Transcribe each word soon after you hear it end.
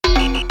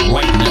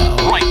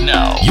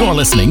You're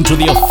listening to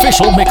the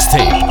official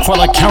mixtape for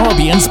the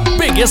Caribbean's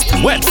biggest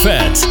wet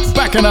fete,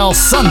 Bacchanal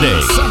Sunday.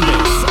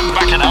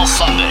 Bacchanal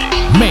Sunday,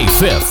 May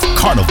 5th,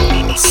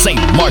 Carnival, St.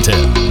 Martin.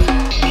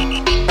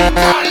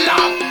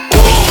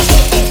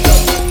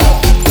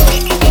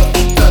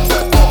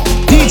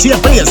 DJ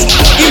Blaze,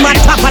 in my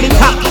top of the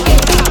top.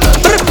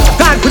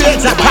 God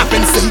creates a pop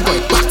and some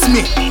boy, watch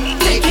me.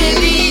 Take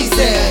it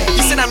easy.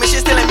 You said I'm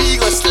just telling me you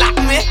gon' slap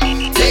me.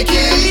 Take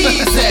it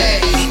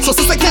easy. So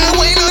since I can't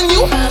wait on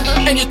you,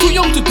 and you're too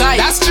young to die,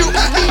 that's true.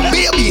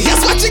 Baby, here's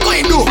what you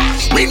going to do.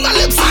 Read my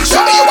lips and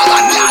show me you a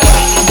bad girl.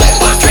 Bend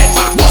back,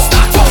 what's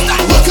that?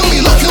 Look at me,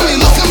 look at me,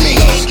 look at me.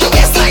 Your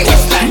waistline,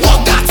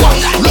 walk that.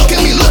 Look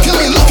at me, look at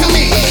me, look at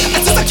me.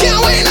 And since I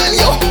can't wait on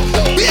you,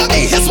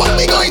 baby, here's what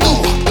we going to do.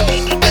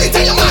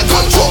 Anytime your man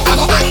come through, I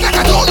go act like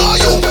I don't know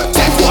you.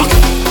 Take walk.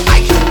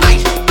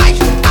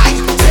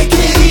 Take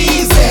it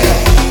easy.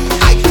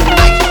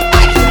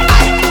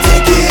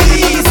 Take it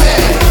easy.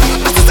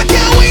 And since I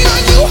can't wait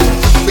on you,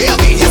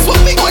 baby, here's what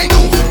we going to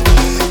do.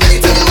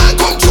 Anytime your man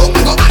come through,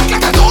 I go act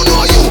like I don't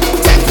know you.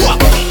 Take walk.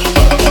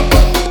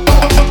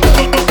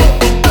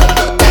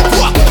 Take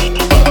walk.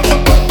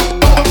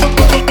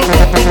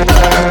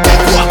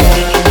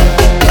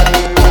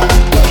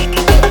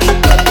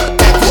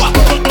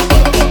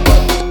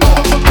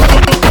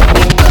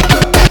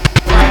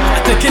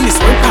 Taking this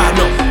one part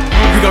now.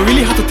 We gon'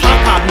 really have to talk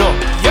hard now.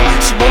 Yeah,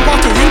 she won't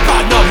want to real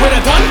part now. When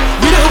I'm done,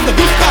 we don't have the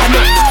big part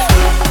now.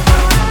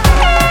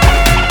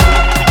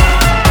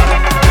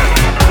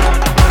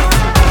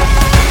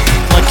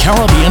 The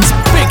Caribbean's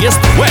biggest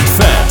wet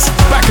fete,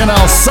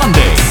 Bacchanal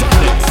Sunday.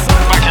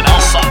 Bacchanal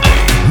Sunday,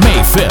 May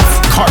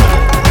 5th,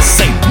 Carnival,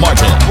 St.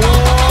 Martin.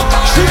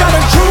 She got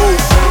a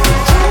juice.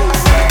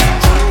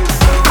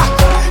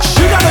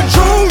 She got a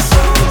juice.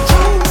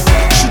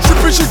 She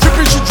drippin', she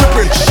drippin', she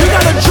drippin'. She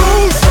got a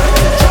juice.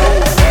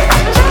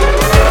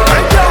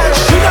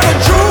 She got a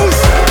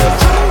juice.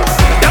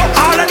 Now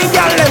all of the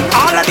gyal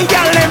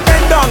them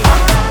bend down.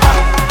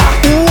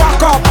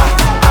 Walk up.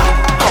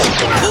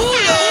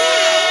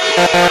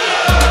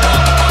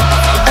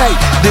 Hey,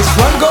 this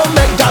one gon'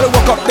 make gyal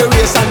walk up the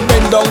race and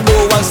bend down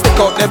low and stick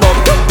out the bum.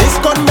 This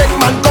gon' make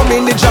man come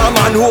in the jam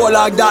and hold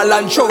a gyal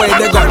and show away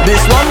the gun.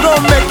 This one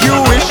gon' make you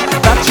wish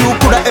that you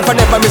coulda ever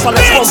never miss a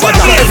let's bumper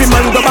jam. Every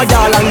man grab a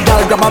gyal and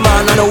gyal grab a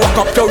man and walk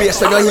up the race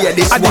when you hear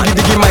this one. I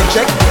diggy my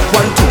check,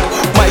 1,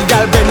 2. My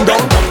gyal bend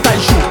down, tie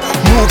shoe,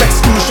 move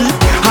exclusive,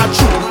 hard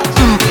shoe.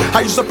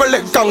 I use up a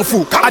leg kung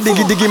fu. I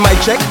diggy my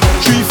check,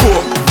 3,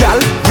 4. Gyal,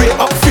 way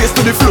up face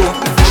to the floor.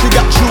 She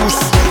got juice,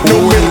 no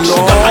milk.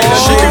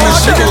 She got either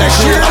shaking like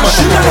she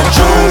got a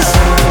juice.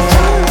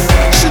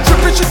 She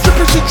drippin', she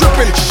drippin', she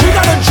drippin'. She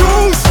got a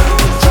juice.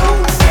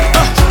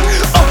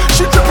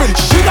 She drippin',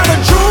 she got a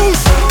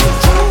juice.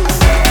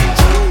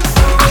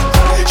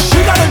 She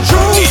got a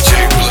juice.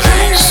 DJ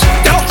Blaze.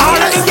 Now all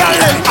of the gyal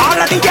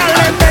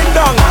them bend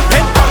down,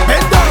 bend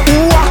down.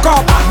 Walk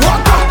up,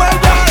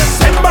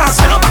 send back,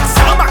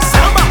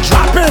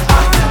 drop it.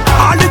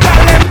 All the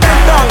gyal them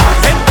bend down,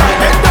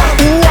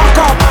 walk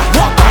up,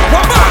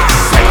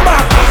 send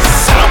back,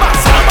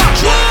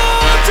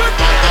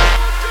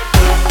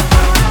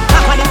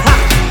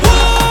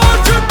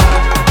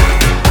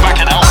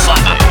 Bacchanal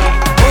Sunday.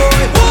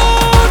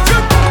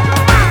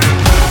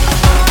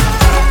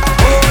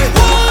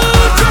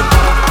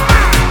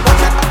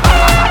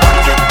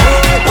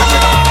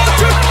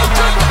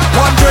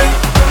 One drink,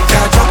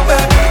 can't drop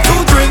it.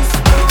 2 drinks,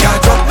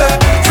 can't drop it.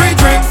 3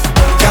 drinks,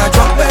 can't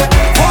drop it.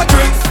 4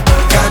 drinks,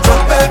 can't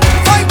drop it.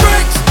 5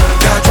 drinks,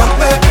 can't drop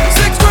it.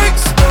 6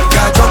 drinks,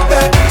 can't drop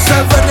it.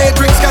 7, 8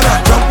 drinks,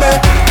 cannot drop it.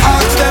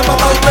 Ask them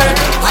about me.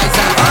 I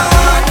say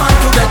hard man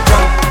to get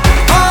drunk.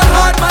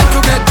 Hard man to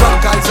get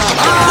drunk. I say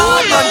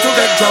hard man to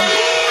get drunk.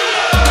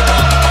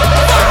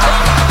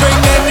 Bring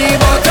any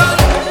bottle,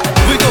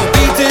 we go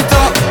beat it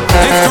up.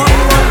 It's strong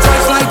one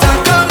twice like that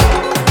gun.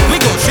 We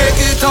go shake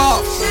it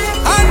off.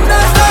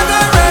 Understand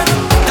the red,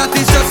 that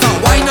is just a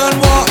wine and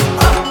walk.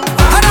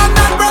 And I'm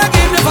not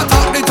bragging, if I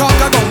talk the talk,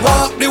 I don't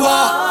walk the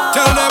walk.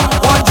 Tell them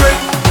 1 drink,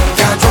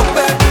 can't drop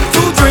it.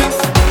 2 drinks,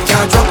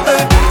 can't drop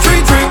it.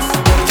 3 drinks,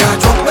 can't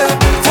drop it.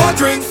 4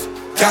 drinks,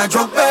 can't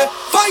drop it.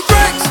 5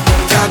 drinks,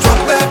 can't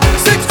drop it.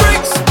 6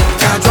 drinks,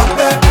 can't drop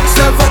it.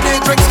 7,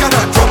 8 drinks,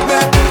 cannot drop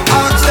it.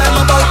 Ask them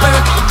about me.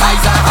 I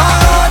say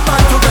hard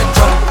man to get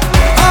drunk.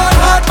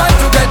 Hard man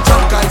to get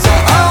drunk. I say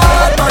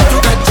hard man to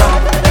get drunk.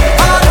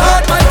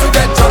 Hard man to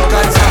get drunk.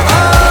 I say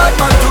hard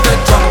man to get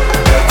drunk.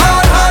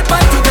 Hard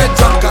man to get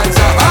drunk. I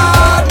say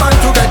hard man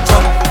to get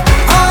drunk.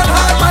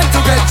 Hard man to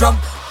get drunk.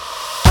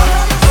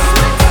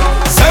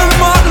 St.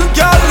 Martin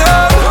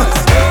gyal,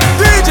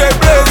 DJ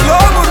Blaze,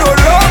 love no.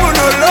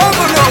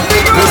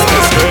 Mr.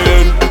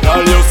 Spin,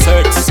 girl you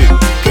sexy,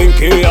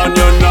 kinky and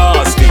you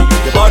nasty.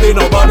 Your body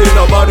no girl,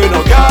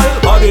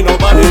 body no.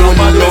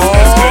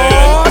 Mr. Spin,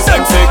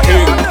 sexy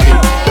kinky,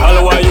 girl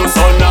why you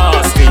so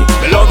nasty?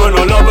 Me love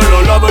no girl,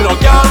 love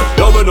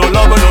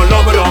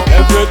no.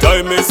 Every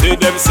time me see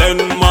them St.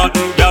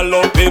 Martin girl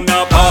up in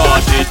a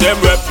party, them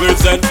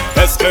represent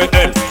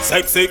SKL,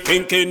 sexy,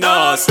 kinky,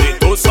 nasty.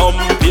 To some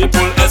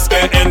people,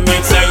 SKN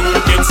means St.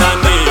 Kitts and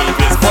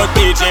Nevis, but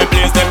DJ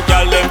plays them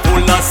gal them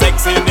full of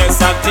sexiness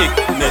and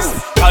thickness.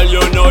 Girl,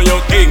 you know you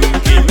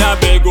kinky, now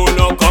beg you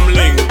no come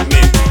link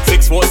me.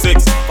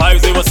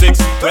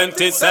 646-506-2790.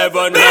 So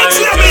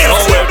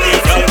every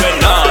girl be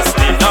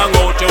nasty, hang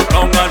out your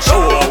tongue and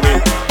show away.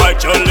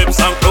 Bite your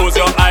lips and close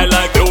your eye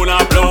like you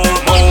not blow.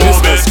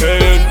 Move the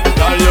skin,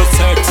 girl you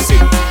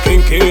sexy,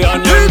 kinky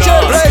and you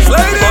nasty.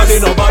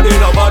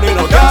 Body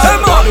no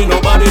girl, body no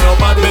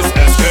Miss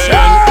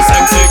SKN,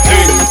 sexy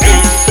kinky.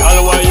 Girl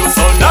why you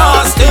so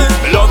nasty?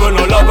 Me love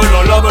no girl,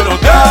 love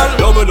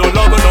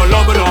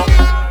no.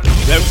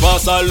 Them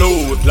pass a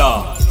load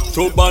la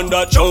to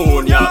Banda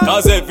Chonia,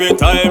 cause every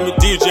time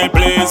DJ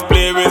plays,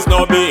 play with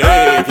no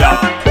behavior.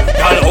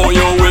 Girl, how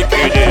you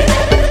wicked it?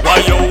 Why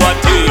you a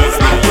tease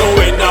me? You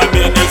in a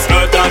mini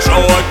skirt and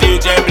show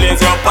DJ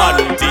plays your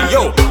panty.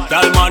 Yo,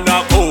 girl man a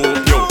hope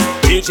you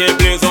DJ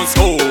plays on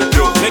scope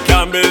you. They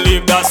can't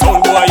believe that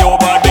sound boy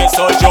over there,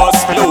 so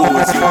just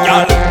lose you.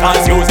 Girl,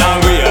 cause you's a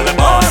real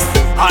boss,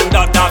 and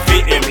that a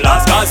fit him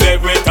last. Cause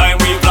every time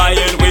we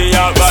flying, we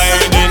are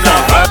riding a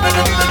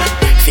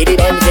Fiddy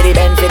Ben,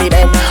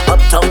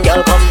 uptown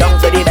girl come down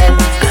for the Ben.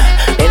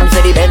 Ben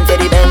for the Ben,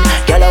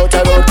 girl out the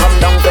road come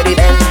down for the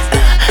Ben.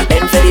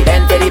 Ben for the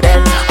Ben,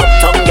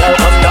 uptown girl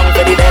come down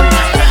for the Ben.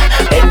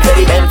 Ben for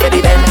the Ben,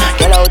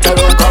 girl out the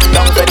road come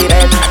down for the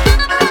Ben.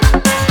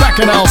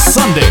 Bacchanal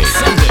Sunday,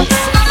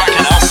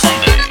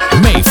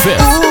 May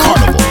 5th,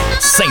 Carnival,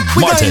 St.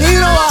 Martin. You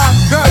know what?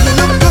 Girl, you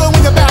look good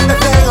when you back the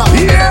thing up.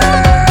 Yeah!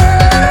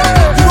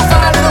 You will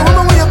find a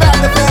woman when you back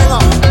the thing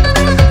up.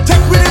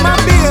 Take with him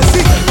and be a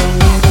secret.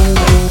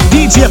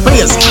 DJ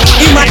plays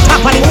in my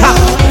top of the top.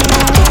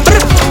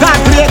 God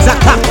creates a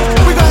top.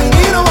 We're going to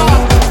need a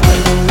walk.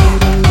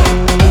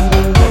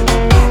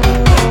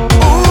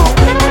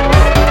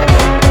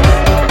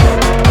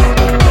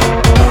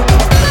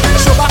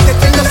 Show back the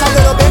thing just a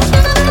little bit.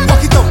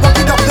 Walk it up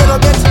a little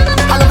bit.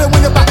 I love it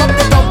when you back up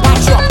the dump and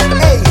drop.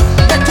 Hey,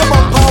 let your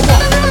bumper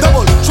walk.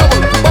 Double,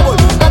 trouble, bubble,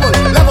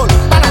 level,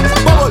 balance,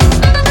 bubble.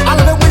 I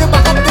love it when you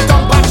back up the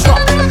dump and drop.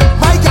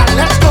 My God,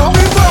 let's go.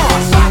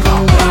 Reverse.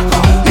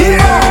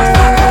 Yeah.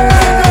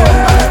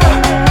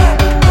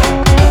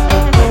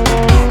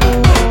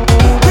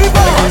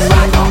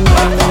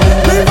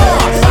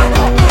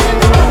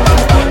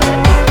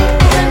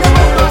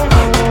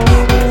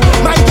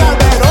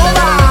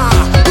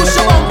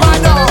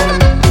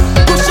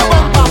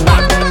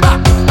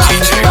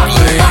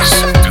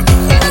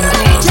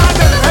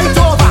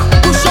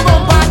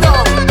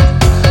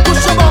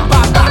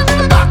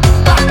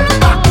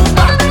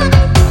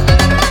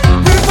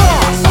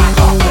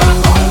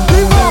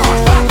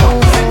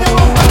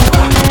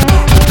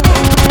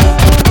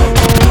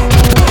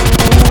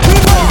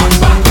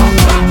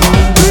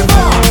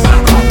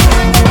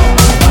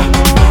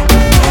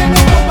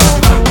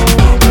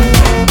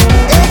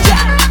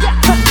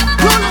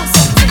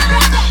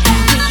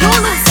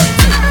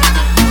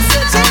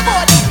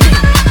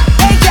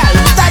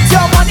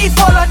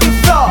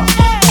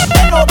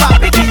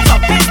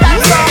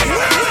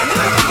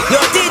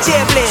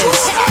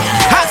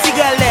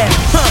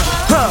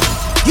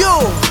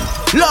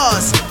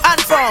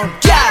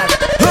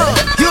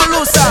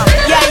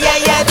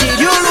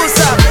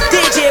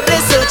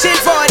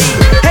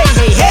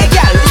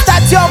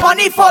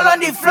 Fall on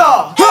the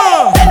floor.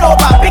 Bend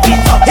over, pick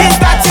it up. He's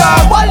got your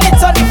wallet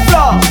on the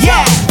floor.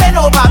 Yeah, bend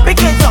over,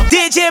 pick it up.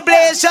 DJ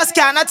Blaze just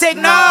cannot take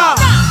no.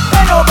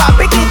 Bend over,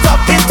 pick it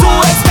up. It's too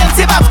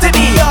expensive after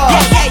me. Yeah.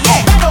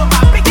 Bend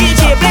over, pick it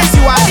DJ Blaze,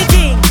 you are the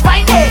king.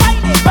 Find it.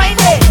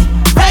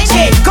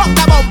 Cock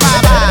the bomb,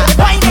 baba.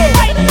 Find it.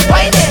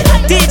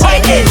 DJ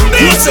Blaze,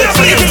 you should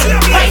feel it.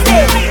 Find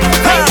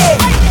it.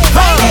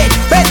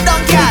 Bend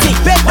down, girl.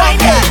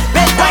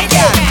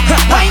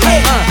 Find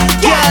it.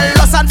 Girl,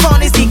 lost and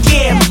found is the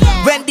game.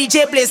 When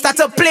DJ Blaze start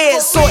to play.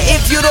 So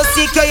if you don't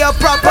secure your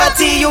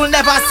property, you'll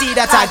never see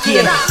that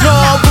again.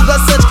 No Google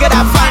search could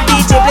have found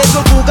DJ Blaze.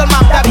 So Google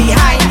map that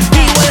behind.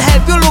 He will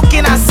help you look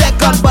in a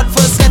second, but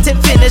first let him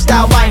finish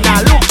that wine. Now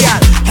look, girl,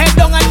 head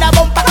down and the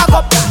bumper cock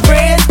up.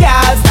 Praise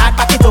girl, start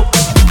back it up.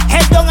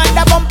 Head down and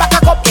the bumper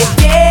cock up.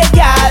 Yeah,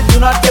 girl,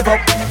 do not give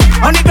up.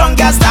 On the ground,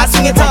 girl, start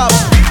swing it up.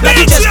 Like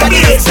you just got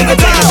it, swing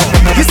it up.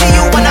 You see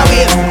you wanna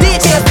wave.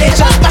 DJ Blaze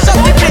just mash up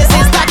the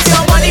places. That's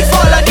your money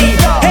fall on it.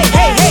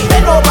 Hey,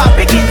 bend over,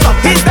 pick it up.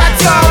 Is that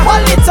your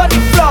wallet on the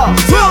floor?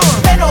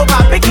 Bend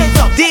over, pick it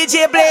up.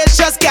 DJ Blaze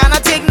just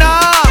cannot take no.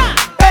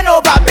 Bend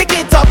over, pick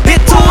it up.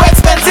 It's too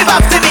expensive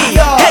after me.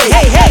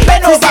 Hey,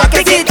 bend over,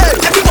 pick it up.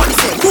 Everybody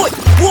say, boy.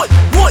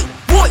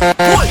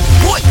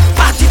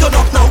 Party don't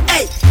knock now.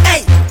 Hey.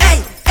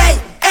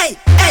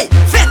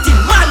 Fetty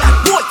mala.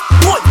 Boy.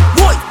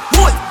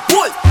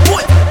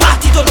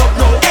 Party don't knock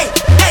now. Hey.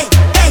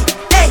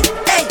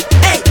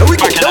 We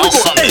go.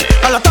 Hey,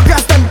 a lot of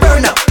gas and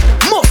burn up.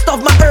 Most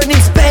of my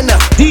earnings spend up.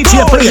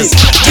 DJ plays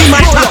in my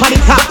top of the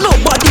top.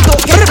 Nobody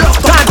don't get lost.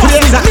 God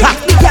creates a top.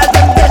 The girl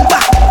them bend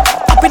back.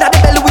 Up in the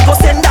belly we go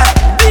send that.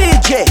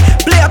 DJ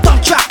play a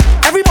top track.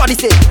 Everybody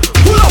say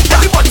pull up.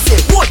 Everybody say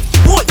boy.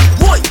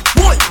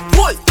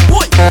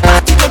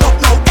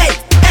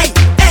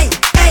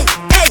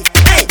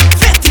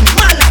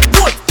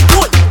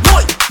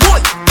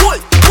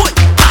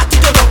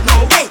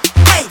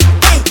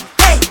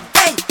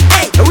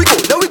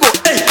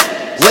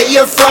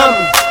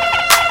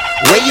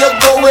 Where you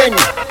going?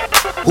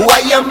 Who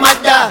are your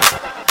mother?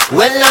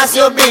 When last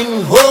you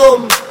been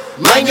home?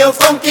 Mind your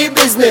funky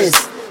business.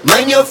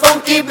 Mind your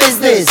funky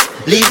business.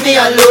 Leave me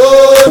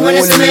alone. When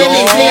you see me,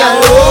 leave me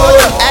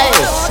alone. Hey,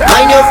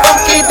 mind your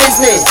funky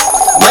business.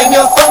 Mind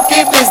your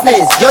funky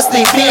business. Just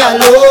leave me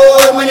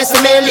alone. When you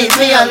see me, leave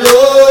me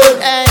alone.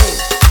 Hey.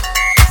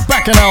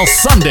 Bacchanal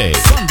Sunday.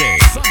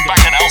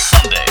 Bacchanal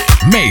Sunday.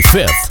 May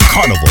 5th,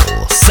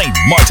 Carnival, St.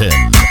 Martin.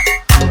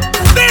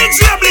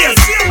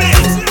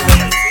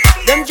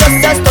 Them just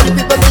study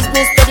people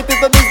business, study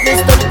people business,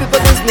 study people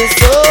business.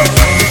 So,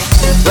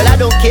 well, I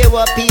don't care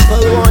what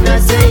people wanna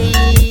say.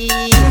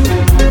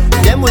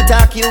 Them will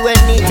talk you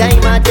any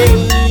time of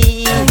day.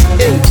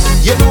 Hey,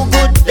 you do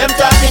good, them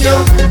talking you.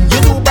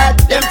 You do bad,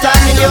 them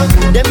talking you.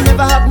 Them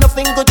never have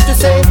nothing good to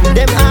say.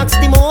 Them ask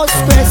the most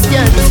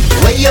questions.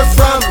 Where you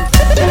from?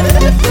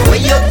 Where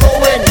you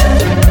going?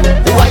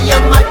 Who are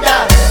your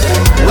mother?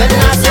 When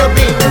last you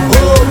been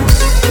home?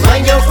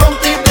 Mind your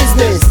funky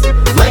business.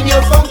 Mind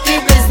your funky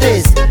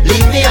business.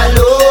 Leave me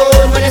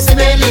alone. When you see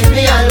me, leave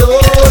me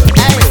alone.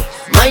 Hey,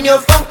 mind your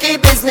funky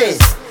business.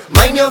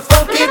 Mind your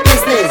funky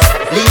business.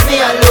 Leave me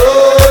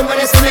alone. When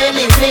you see me,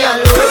 leave me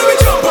alone.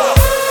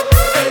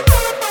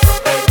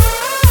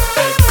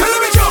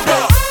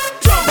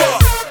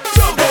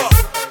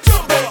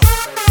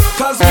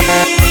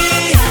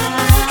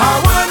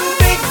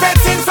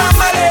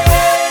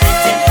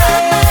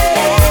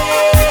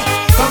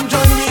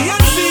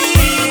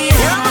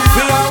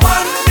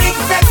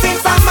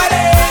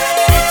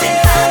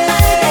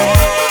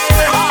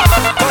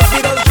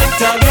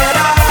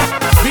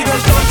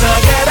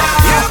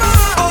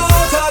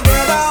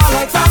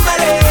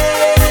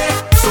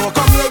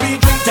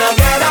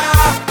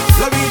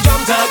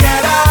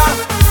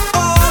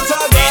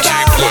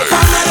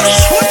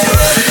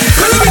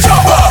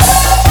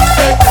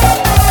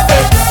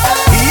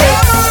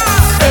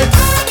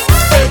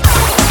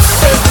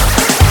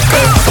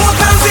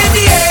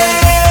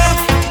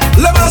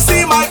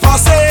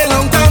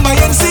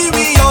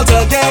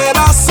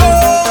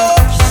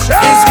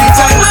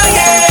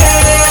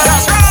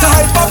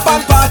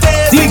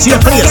 DJ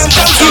Prince,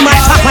 see my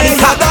top of the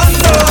top.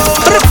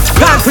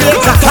 Can't create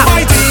a top.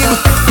 My team,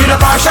 be the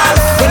partial.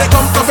 When it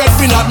comes to vet,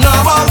 we not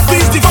normal.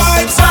 Please the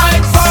vibes,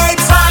 vibes,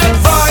 vibes,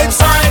 vibes, vibes,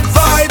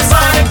 vibes,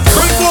 vibes.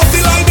 Bring forth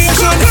the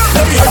libation.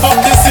 Let me hype up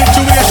this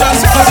situation.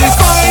 Cause it's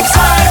vibes,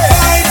 vibes,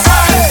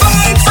 vibes,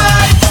 vibes,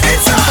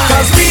 vibes.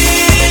 Cause we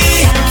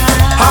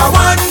are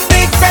one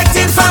big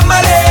fetting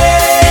family.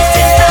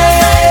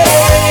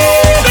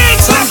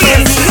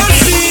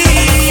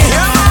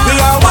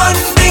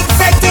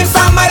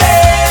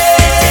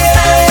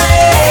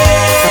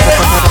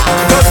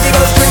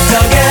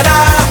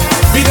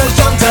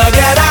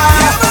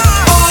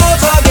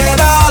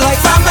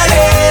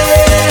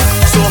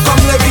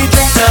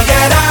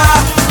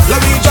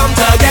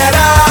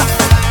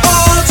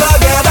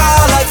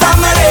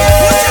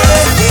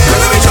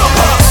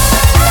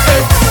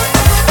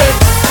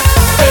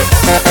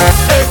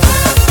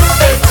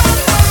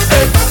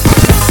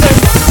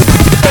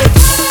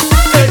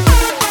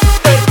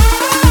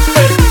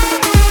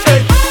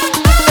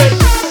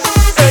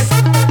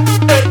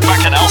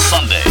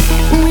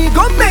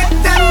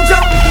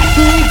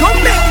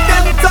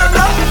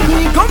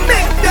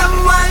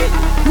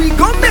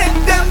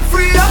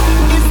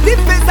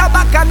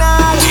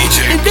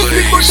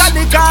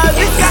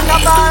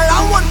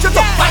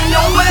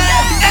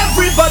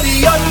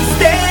 Everybody on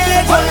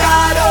stage, oh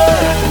God,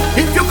 oh.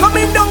 If you're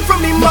coming down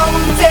from the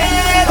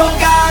mountain, oh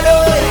God,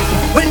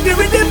 oh. When the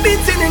rhythm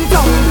beating in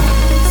town,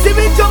 see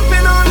me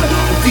jumping on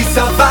the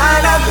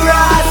savannah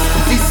grass,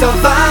 the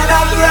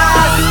savannah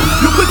grass.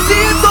 You could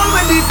see it all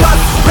when the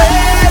bus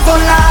raise, oh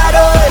Lord,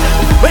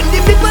 oh. When the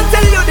people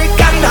tell you they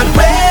cannot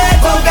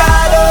wait, oh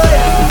God, oh.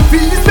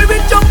 Feel the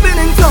spirit jumping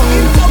in town.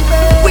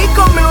 We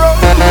coming round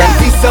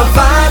the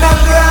savannah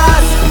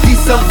grass, the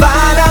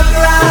savannah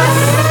grass.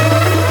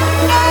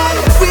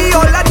 We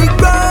all at the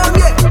ground,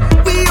 yeah.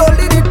 We all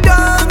in it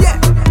down, yeah.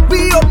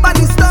 We up on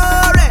the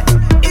story.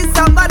 It's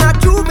Savannah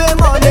Juve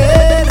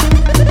morning,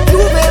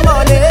 Juve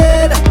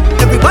morning.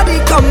 Everybody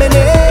come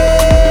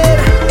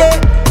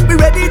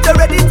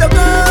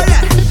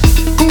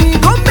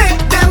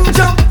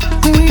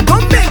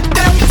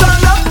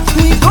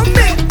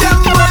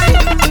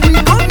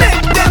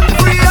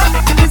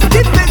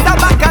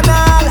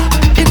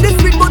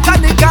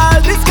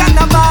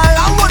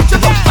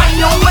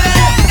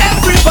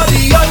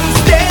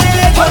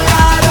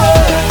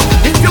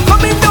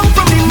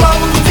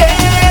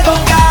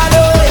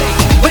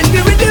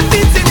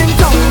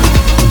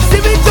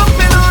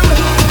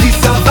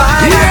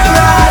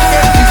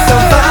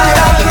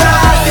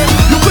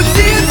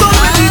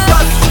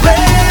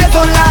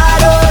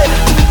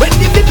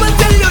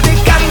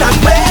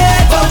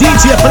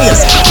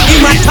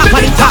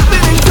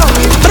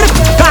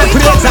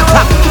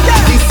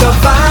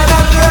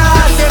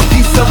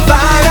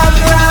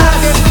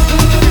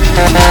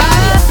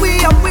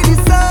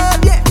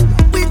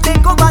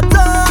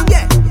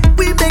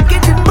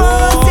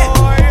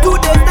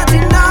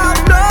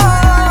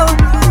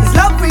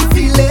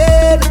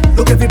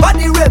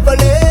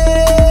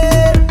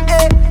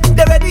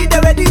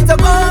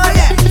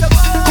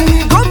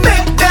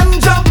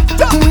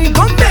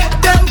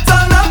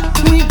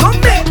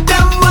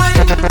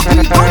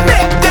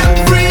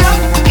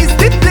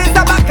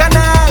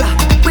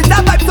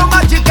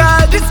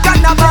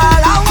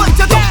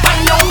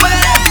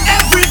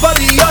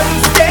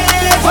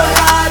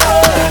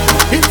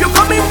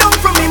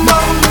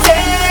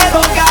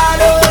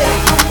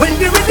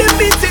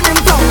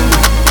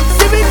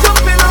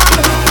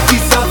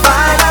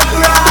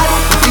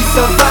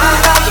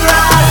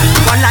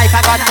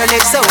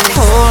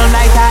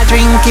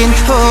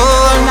drinking,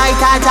 whole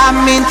night I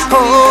jamming,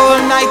 whole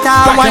night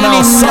I whining.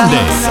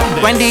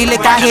 When the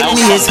liquor hit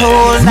me, it's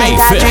whole night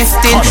I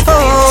drifting,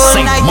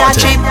 whole night I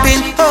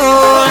tripping,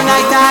 whole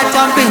night I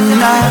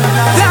jumping.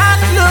 That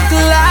look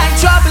like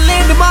trouble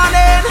in the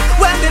morning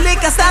when the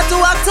liquor start to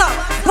act up,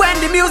 when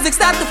the music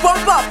start to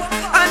pump up,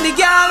 and the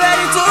girl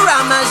ready to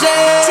ramage.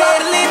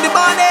 Trouble in the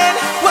morning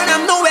when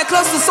I'm nowhere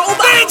close to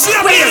sober,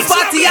 when the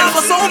party I'm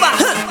sober,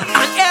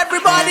 and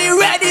everybody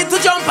ready to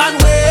jump and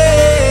wait.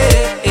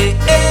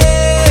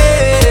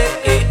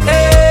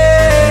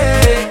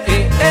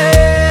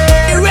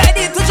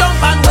 Ready to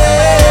jump and wait.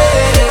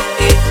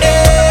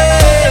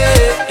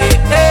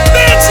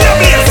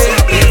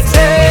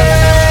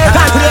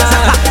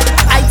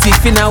 I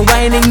tiffin and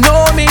whining,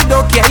 know me,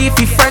 don't care if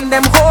he friend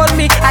them hold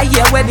me. I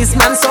hear where this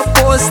man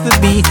supposed to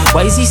be.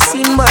 Why is he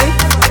seen my?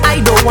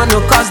 I don't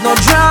wanna cause no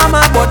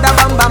drama, but the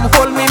bam bam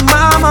hold me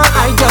mama.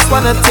 I just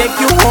wanna take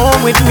you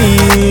home with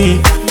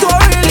me.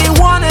 Don't really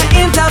wanna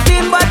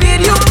intervene, but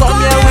did you come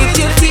here with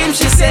your team?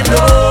 She said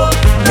no,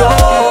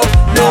 no,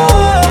 no.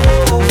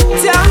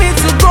 Tell me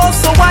to go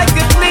so I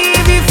could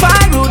leave if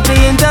I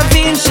rudely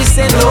intervene. She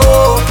said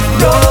no,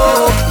 no,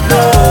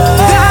 no.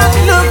 That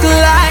look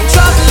like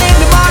trouble in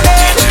the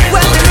morning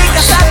when the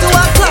liquor start to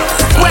act up,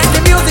 when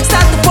the music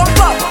start to pump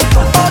up.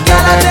 Oh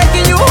girl, I'm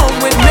taking you home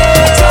with me.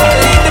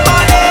 Trouble in the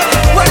morning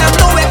when I'm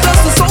nowhere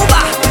close to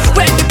sober,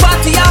 when the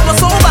party I'm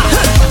sober,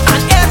 and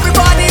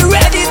everybody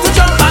ready to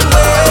jump and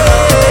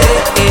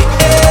wait.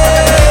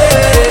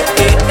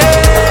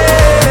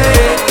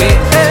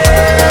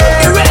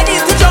 Ready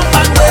to jump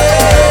and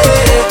wait.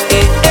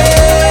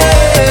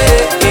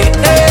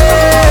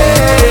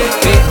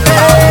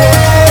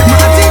 My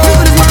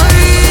attitude is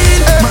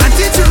mine. My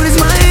attitude is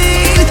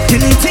mine.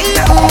 Anything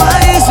that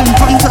lies in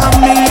front of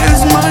me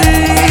is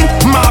mine.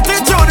 My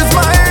attitude is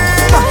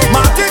mine.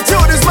 My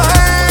attitude is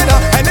mine.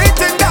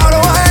 Anything that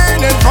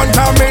lies in front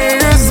of me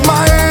is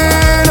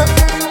mine.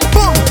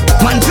 Boom.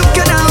 One took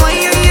an hour,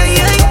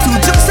 two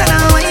took an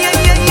hour,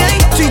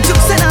 three took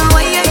an hour,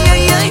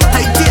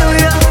 I dare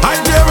ya. I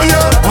dare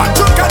ya. One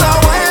took an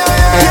hour,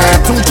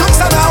 two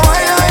took an hour,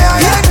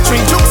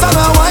 three took an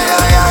hour,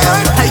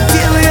 I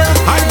dare ya.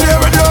 I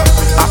dare ya.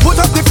 I put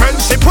up the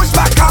fence, she pushed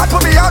back hard,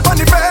 put me out on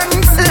the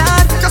fence.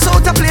 Lad, just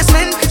out of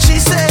placement, she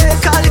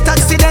said, call it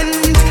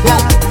accident.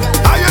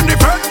 I am the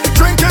friend,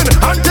 drinking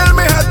until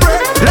me head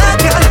break. Lad,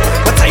 girl,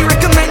 what I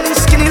recommend,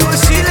 skinny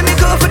horse, she let me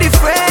go for the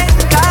friend.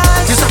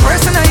 Cause you're a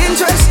person of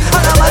interest,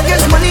 all I want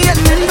is money and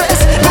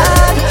invest.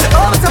 Lad,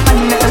 oh, it's a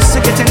madness,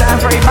 you're getting on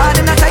very bad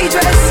in a tight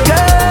dress,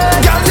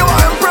 girl. Girl, you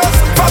are impressed,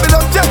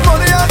 fabulous, just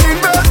money and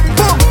invest.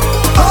 Boom,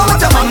 oh,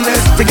 what a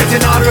madness, you're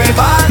getting on very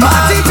bad. My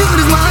attitude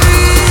is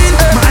mine,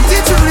 my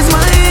attitude is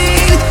mine.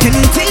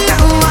 Anything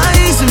that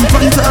lies in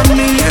front of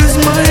me is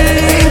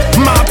mine.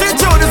 My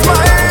attitude is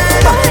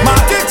mine, my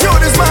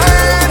attitude is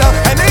mine.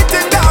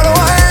 Anything that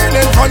lies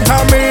in front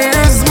of me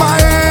is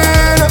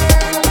mine.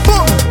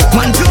 Boom.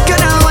 One took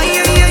an hour,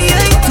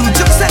 two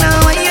took an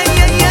hour,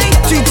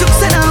 three took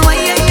an hour,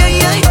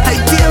 I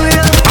dare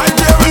ya. I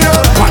dare ya.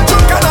 One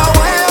took an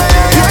hour,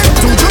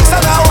 two took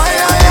an hour,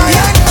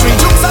 three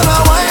took an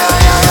hour,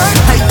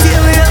 I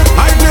dare ya.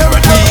 I dare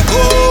ya. We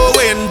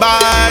going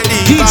by the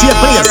DJ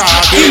Prince,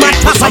 Iman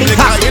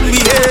Papanika.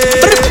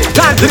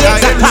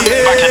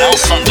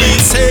 We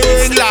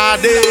sing la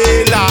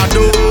de, la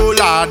do,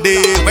 la de.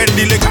 When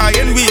the liquor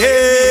in we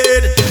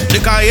head,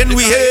 liquor in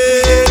we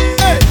head.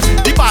 Hey,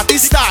 the party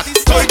start,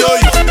 toy toy.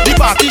 The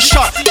party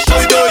shot,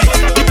 toy toy.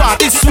 The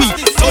party sweet,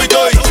 toy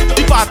toy.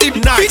 The party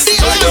nice,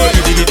 toy toy.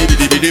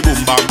 Bidi boom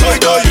bam, toy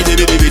toy.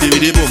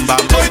 Bidi boom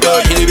bam, toy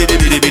toy.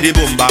 Bidi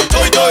boom bam,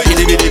 toy toy.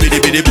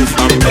 Bidi boom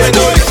bam, toy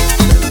toy.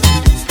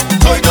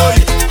 Toy toy,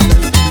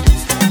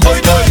 toy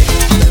toy,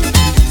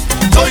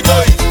 toy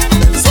toy.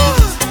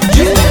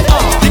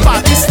 The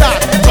party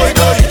start, toy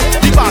toy.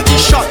 The party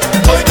shot,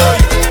 toy toy.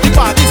 The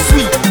party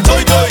sweet,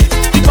 toy toy.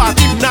 The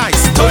party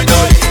nice, toy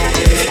toy.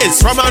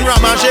 It's rum and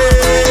ramage,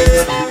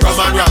 rum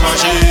and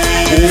ramage.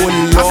 Oh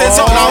Lord, that's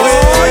all away,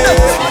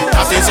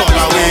 that's all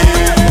away.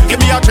 Give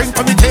me a drink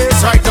for me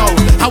taste right now.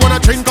 I wanna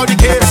drink on the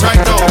case right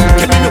now.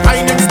 Give me the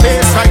wine in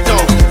space right now.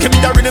 Give me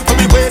the rhythm for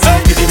me waist.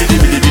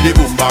 Bidi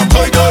boom bam,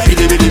 toy toy.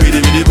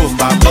 Bidi boom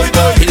bam, toy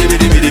toy.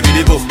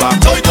 Bidi boom bam,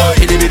 toy toy.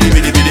 Bidi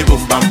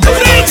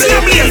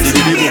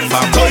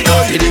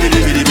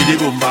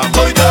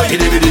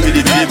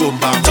boom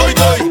bam, toy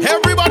toy.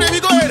 Everybody we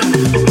going.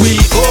 We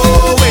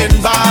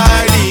going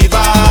by the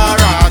bar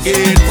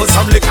again. Put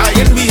some liquor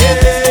in we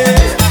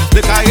head,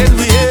 liquor in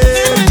we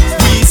head.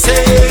 We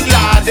sing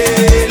la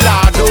de,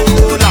 la do,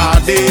 la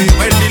de.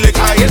 When the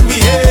liquor in we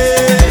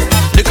head,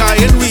 liquor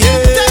in we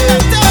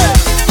head.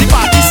 The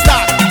party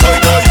start, toy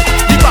toy.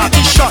 The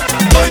party shot,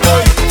 toy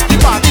toy. The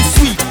party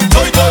sweet,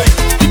 toy toy.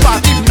 The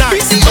party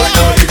nice, toy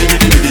toy.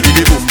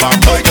 Bidi boom bam,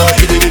 toy toy.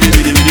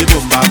 Bidi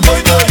boom bam,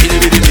 toy toy.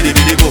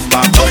 Bidi boom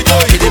bam, toy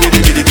toy.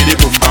 Bidi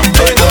boom bam,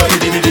 toy toy.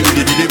 Bidi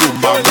boom bam,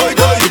 toy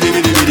toy.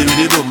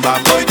 Bidi boom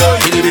bam, toy toy.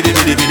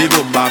 Bidi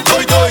boom bam,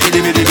 toy toy.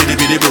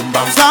 Bidi boom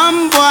bam.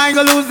 Some boy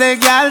go lose their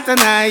gal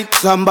tonight.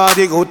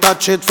 Somebody go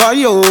touch it for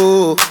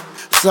you.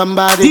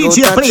 Somebody go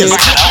DJ touch Blaze, it.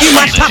 in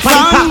my top of the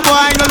Some top.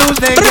 boy gonna lose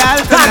their girl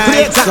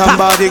tonight.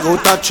 Somebody go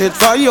touch it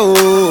for you.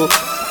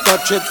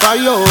 Touch it for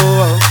you.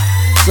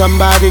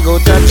 Somebody go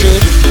touch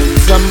it.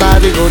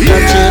 Somebody go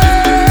touch it.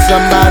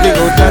 Somebody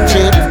go touch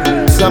it.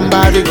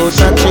 Somebody go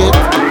touch it.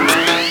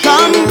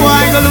 Some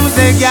boy gonna lose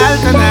their girl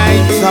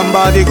tonight.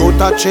 Somebody go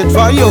touch it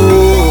for you.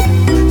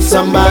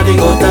 Somebody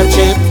go touch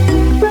it.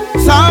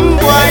 Some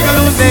boy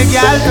gonna lose their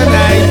girl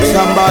tonight.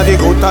 Somebody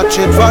go touch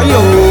it for you.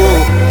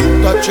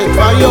 Touch it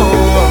for you.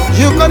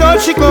 You could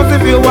hold she close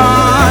if you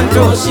want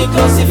to. She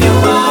close if you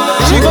want.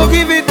 She go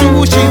give it to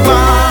who she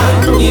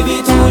want to. Give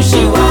it to who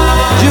she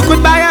want. You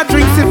could buy her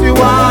drinks if you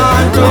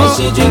want to. Buy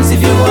she drinks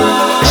if you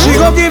want. She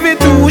go give it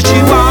to who she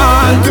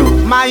want to.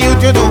 My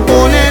youth, you don't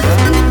own it.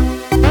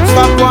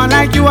 Stop one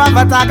like you have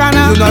a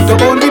tagana. You're not the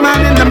only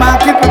man in the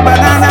market with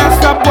banana.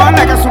 Stop one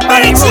like a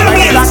superhero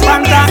like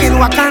Black Panther in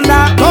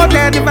Wakanda. Go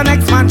there if an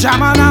ex-man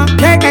jamana.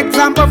 Take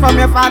example from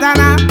your father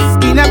now.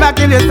 He never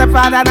kill his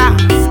stepfather now.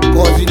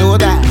 Cause you know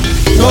that.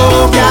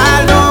 No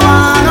girl, no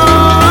one, no,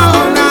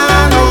 no,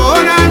 no, no,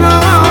 no,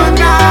 no,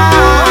 no.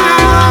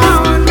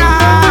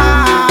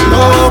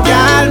 No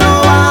girl, no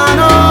one,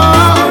 no,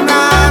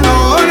 no,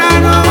 no,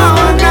 no,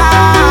 no,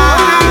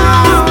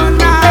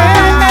 no.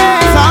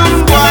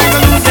 Some boy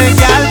gonna lose their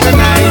girl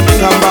tonight.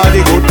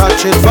 Somebody go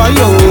touch it for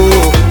you.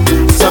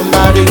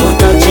 Somebody go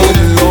touch it.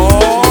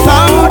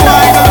 Some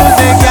boy gonna lose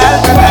their girl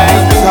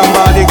tonight.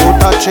 Somebody go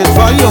touch it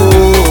for you.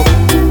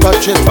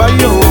 Touch it for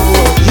you.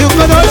 You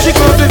could hold she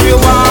close if you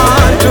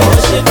want to.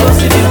 She close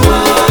if you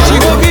want. She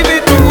go give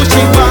it to who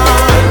she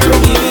want to.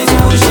 Give it to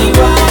who she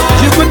want.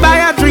 You could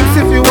buy her drinks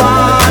if you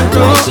want to.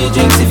 Buy she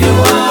drinks if you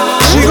want.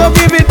 She go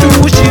give it to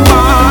who she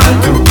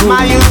want to.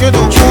 My youth, you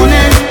don't own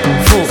it.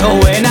 So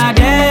when I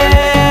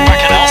dead,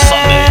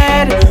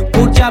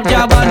 put jab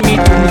on me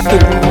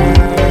tombstone.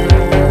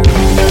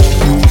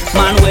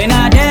 Man, when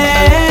I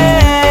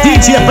dead,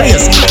 DJ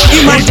Blaze,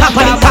 in my top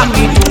of the top.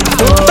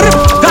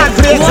 God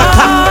creates a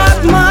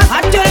top. Man,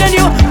 I'm telling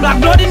you, black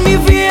blood in me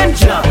vein,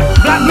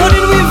 black blood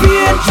in me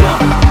vein,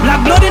 black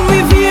blood in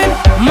me vein.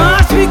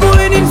 Mass we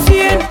going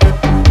insane.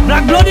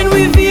 Black blood in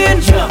me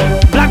vein,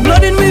 black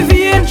blood in me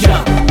vein,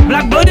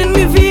 black blood in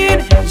me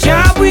vein.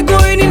 Jab we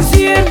going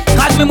insane.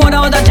 Cause me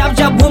mother was a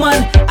jab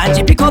woman, and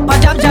she pick up a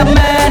jab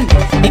man.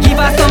 He give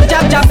her some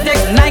jab sex.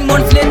 9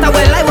 months later,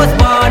 well I was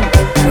born,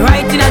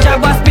 right in a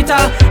jab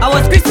hospital. I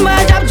was Christmas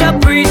my jab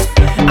priest.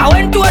 I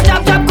went to a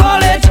jab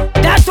college.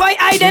 That's why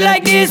I did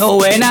like this. So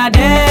when I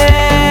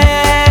dead,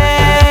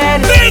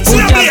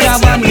 put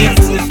jab on me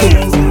tombstone.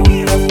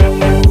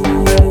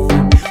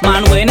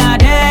 Man, when I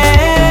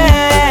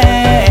dead,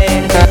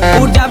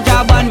 put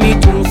jab on me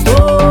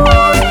tombstone.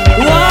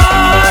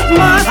 What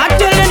man? I'm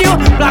telling you,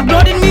 black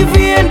blood in me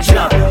vein,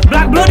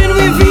 black blood in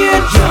me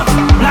vein,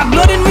 black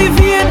blood in me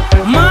vein.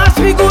 Mass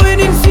we going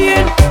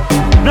insane.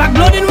 Black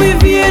blood in me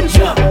vein,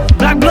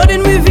 black blood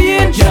in me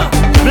vein,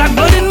 black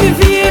blood in me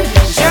vein.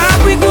 Jab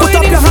we going Put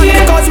up your hand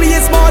insane. because we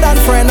is more than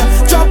friend.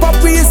 Jump up,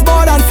 we is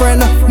more than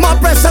friend. More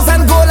precious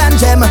and gold and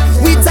gem.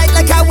 We tight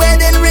like a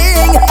wedding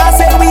ring. I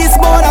said we is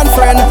more than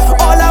friend.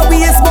 All our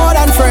we is more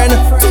than friend.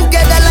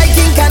 Together like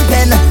ink and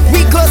pen.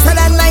 We closer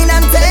than 9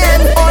 and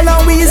 10. All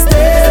our we is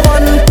day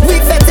one. We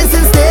fetted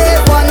since day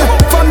one.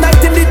 From night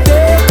till the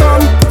day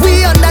come.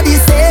 We under the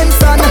same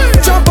sun.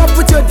 Jump up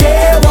with your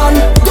day one.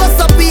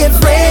 Dust up if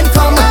rain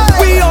come.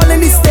 We all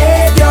in the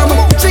stadium.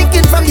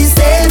 Drinking from the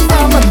same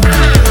rum.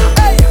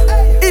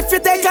 If you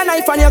take a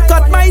knife and you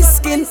cut my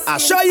skin, I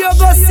sure you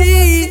go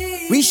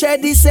see we share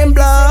the same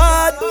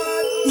blood.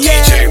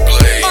 Yeah,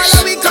 all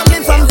of we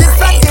coming from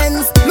different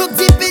ends. Look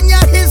deep in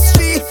your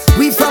history.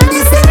 We from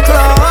the same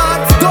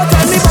cloth. Don't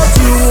tell me about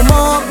you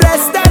more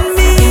blessed than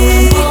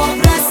me.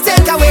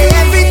 Take away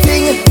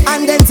everything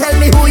and then tell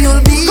me who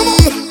you'll be.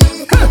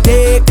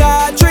 Take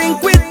a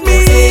drink with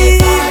me.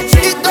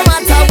 It don't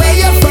matter where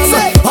you're from.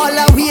 All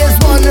of we is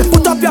one.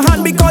 Put up your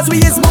hand because we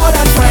is more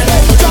than friend.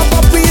 Jump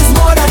up, we is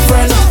more than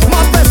friend.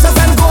 More precious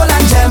and gold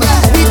and gem.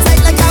 We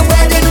tight like a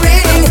wedding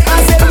ring. I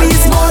said we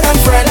is more than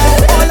friend.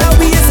 All of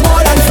we is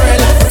more than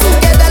friend.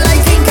 Together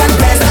like ink and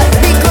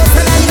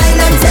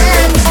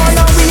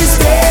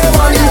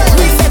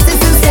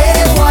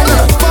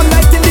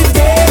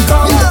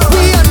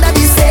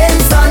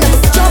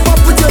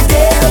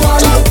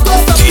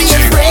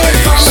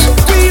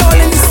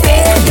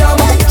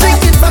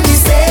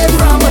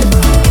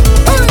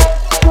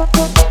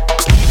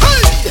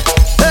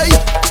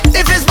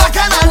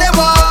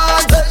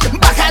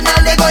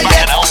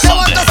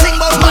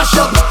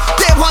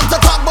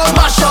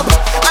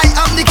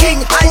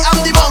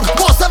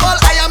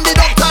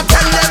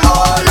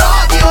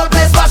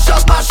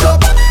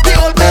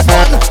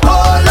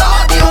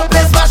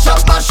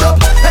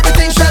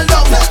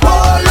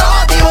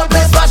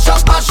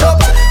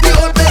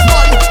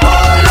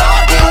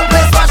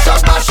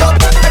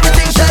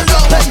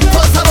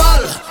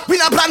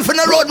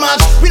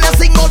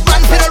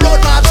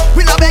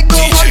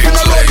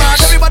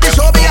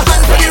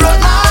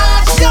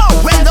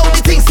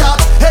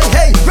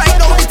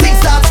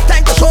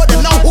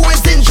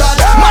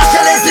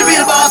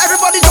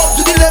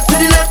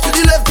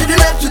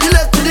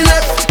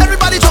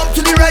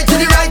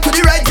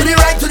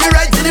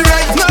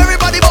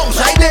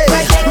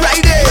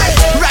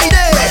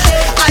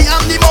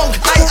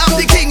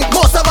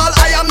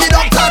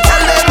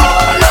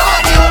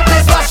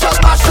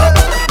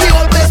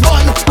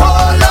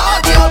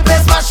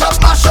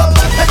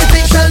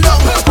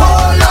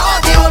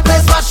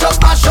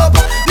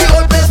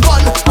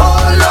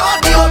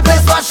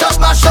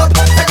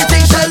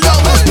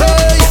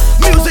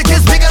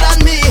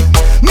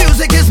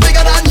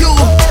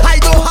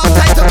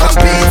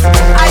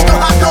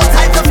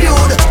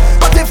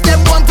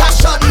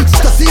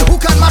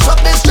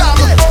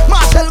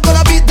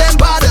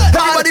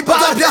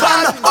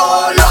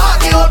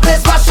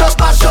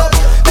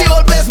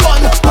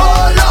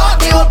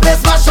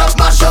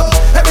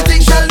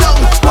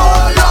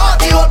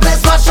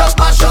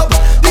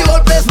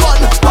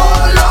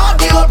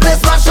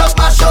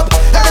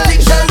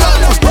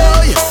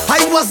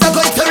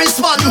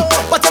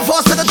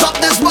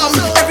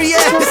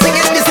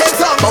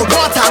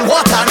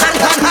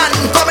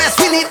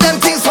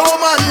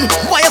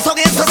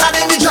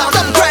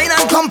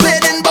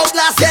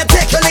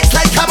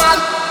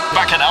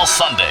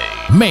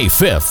May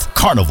 5th,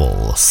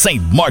 Carnival,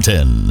 St.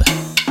 Martin.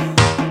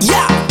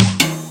 Yeah.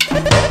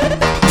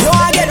 You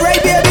wanna get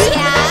ready, baby?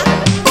 Yeah.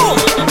 Boom.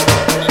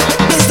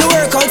 This the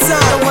workout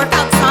song. The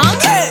workout song?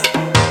 Hey.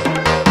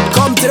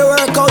 Come to the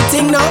workout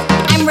thing now.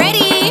 I'm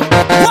ready.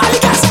 What you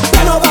got?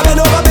 Bend over,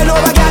 girl.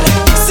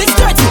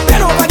 6:30,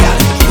 bend over, girl.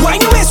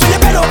 Wind your waist when you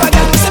bend over,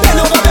 girl. Say bend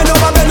over, girl.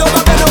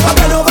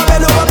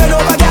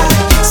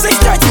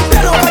 6:30,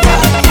 bend over,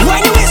 girl.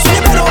 Wind your waist when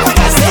you bend over,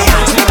 girl. Say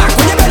yeah, to the back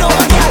when you bend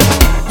over, girl.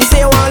 You say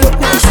you want look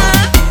nice.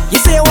 You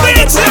say you want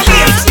get ready.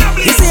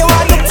 You say you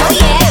want look tough.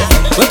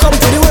 Yeah. Welcome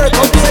to the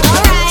workout, baby.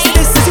 Alright. See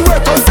this is the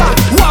workout song.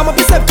 Warm up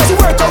yourself 'cause you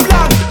work out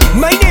long.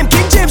 My name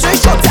King James, Ray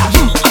Shutter.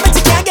 I bet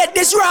you can't get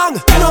this wrong.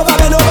 Bend over,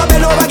 girl.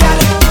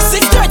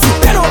 6:30,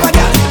 bend over,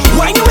 girl.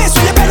 Wind your waist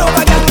when you bend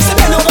over, girl. Say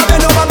bend over,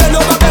 girl.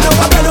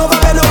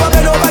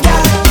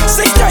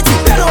 6:30,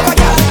 bend over,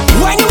 girl.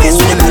 Wind your waist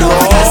when you bend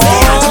over, girl. Say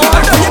yeah, to the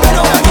back when you bend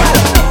over, girl.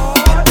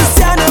 The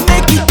sound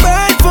make it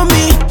burn for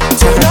me.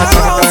 Turn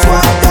around,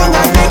 squat down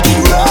and make it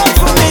roll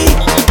for me.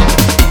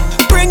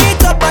 Bring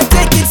it up and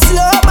take it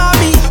slow,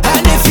 mommy.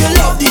 And if you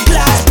love the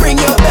class, bring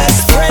your best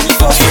friend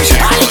for free.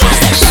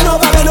 Bend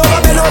over,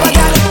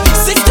 girl.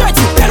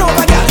 6:30, bend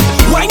over, girl.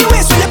 Wind your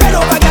waist when you bend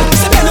over, girl.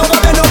 Say bend over,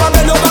 girl.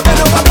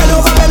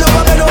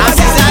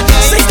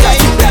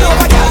 6:30, bend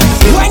over, girl.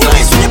 Wind your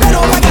waist when you bend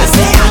over, girl.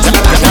 Say yeah, to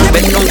the back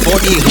when you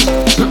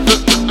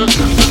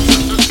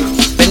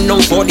Bend down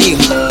for the.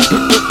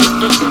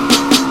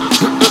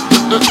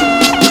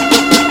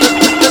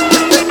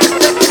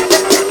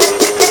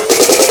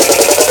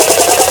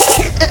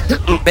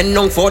 Bend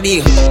down for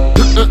the.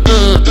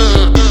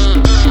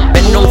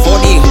 Bend down for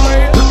the.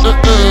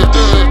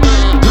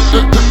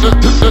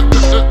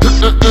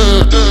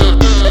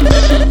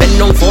 Bend down for the. Bend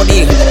down for the.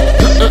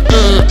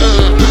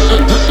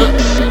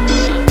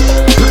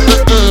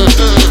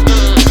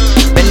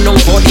 Bend down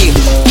for the.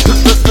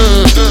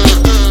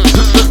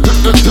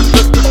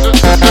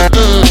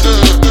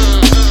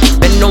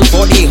 Bend down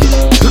for the.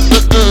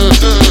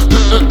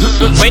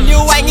 When you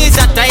whine is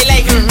that I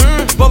like.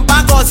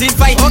 Bumper goes in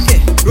fight. Okay.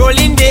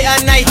 Rolling day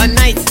and night.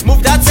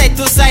 Move that side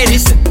to side.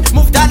 Listen.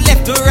 Move that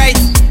left to right.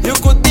 You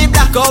could be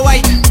black or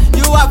white.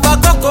 You have a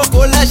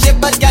Coca-Cola shape,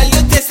 but girl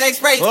you taste like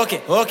Sprite.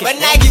 Okay.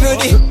 When I give you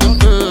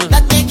the,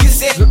 that make you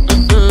say.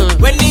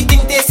 When the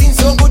thing tasting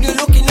so good, you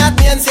looking at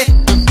me and say,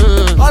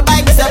 all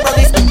by Mr.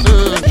 Promise.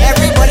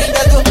 Everybody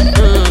does do.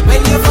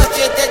 When you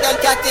frustrated, don't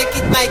can't take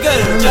it, my girl.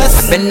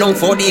 Just Bend down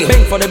for the.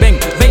 Bang for the bang,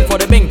 bang for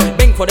the bang,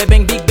 bang for the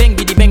bang, big bang,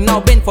 biddy bang. Now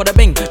bang for the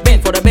bang, bang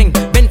for the bang,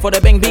 bang for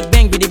the bang, big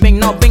bang, biddy bang.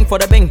 Now bang for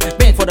the bang,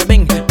 bang for the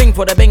bang, bang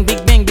for the bang,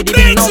 big bang, biddy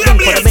bang. Now bang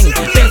for the bang,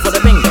 bang for the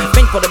bang,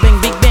 bang for the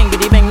bang, big bang,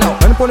 biddy bang. Now.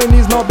 And on the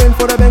knees now, bend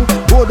for the bang.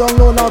 Go down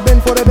low now,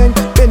 bend for the bang.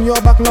 Bend your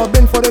back now,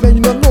 bend for the bang.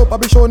 You don't know,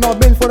 Papi show now,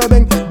 bend for the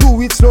bang.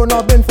 Do it slow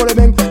now, bend for the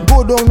bang.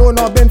 Go down low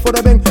now, bend for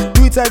the bang.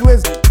 Do it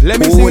sideways. Let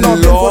me see now,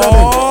 bend for the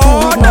bang.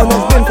 Do it now,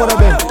 let's bend for the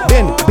bang.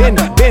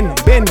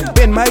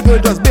 Bend. My girl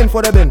just bend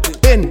for the bang.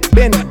 Bend.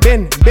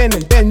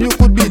 You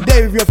could be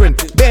there with your friend.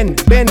 Bend.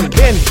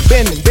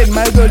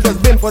 My girl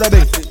just bend for the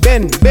bang.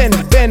 Bend.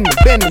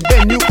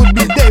 You could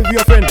be there with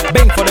your friend.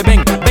 Bang for the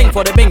bang, bang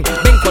for the bang,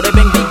 bang for the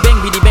bang, big bang,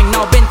 biddy bang.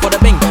 Now bang for the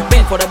bang,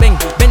 bang for the bang,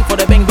 bang for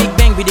the bang, big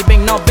bang, biddy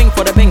bang. Now bang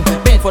for the bang,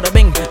 bang for the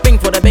bang, bang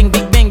for the bang,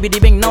 big bang, biddy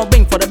bang. Now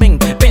bang for the bang,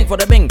 bang for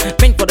the bang,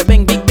 bang for the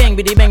bang, big bang,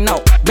 biddy bang. Now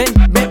bend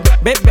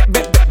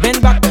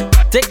back,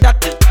 take that.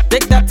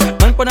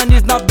 Man put on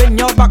knees now, bend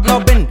your back now,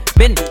 bend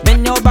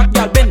your back,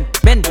 y'all bend,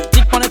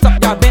 tip on the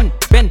top, y'all bend,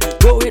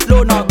 go it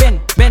low now, bend,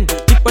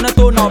 tip on the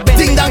toe now, bend.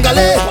 Ding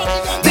dangale,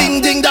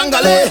 ding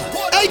dangale.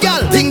 Hey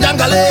girl, ding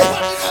dangale,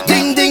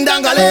 ding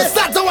dangale.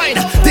 Start the wine,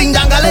 ding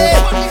dangale,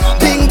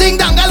 ding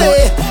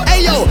dangale.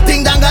 Hey yo,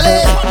 ding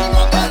dangale.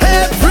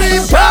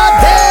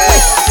 Everybody.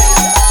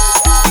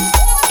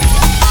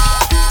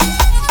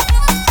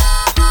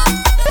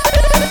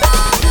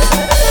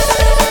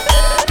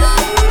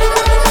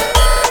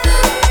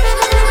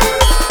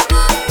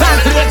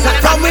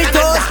 From we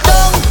to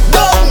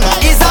down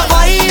is a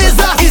vibe, is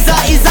a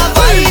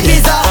vibe,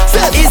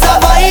 is a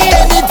vibe.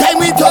 Anytime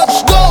we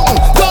touch down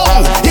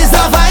is a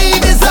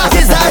vibe, is a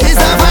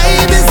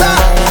vibe, is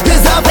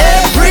a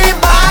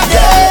everybody.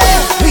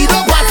 We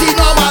don't party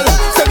normal,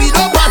 so we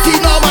don't party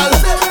normal.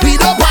 We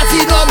don't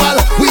party normal,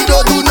 we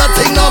don't do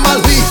nothing normal.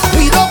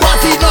 We don't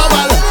party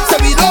normal, so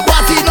we don't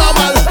party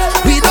normal.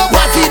 We don't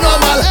party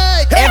normal.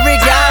 every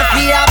girl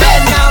be a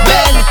bend now,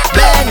 bend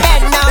now,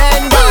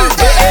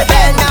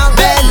 bend now,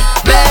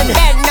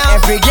 bend now.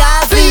 Every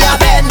girl be a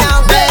bend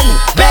now, bend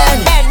now,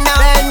 bend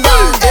now,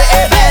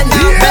 bend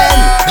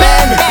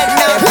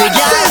now. Every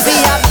girl be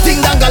a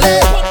ding dangale,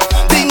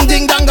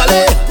 ding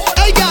dangale.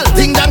 Hey girl,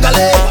 ding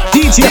dangale.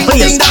 DJ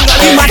Blaze,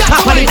 in my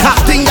top of the top.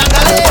 Ding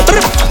dangale,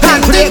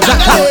 Can't play ding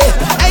dangale.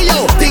 Hey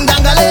yo, ding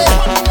dangale.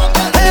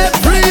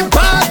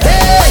 Everybody.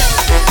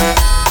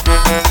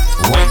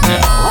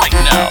 Right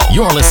now,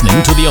 you're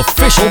listening to the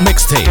official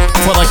mixtape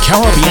for the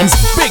Caribbean's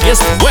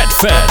biggest wet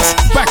fest,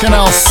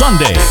 Bacchanal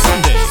Sunday.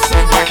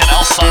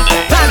 Bacchanal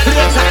Sunday.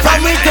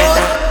 From we to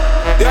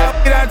Yeah,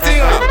 that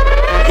thing up.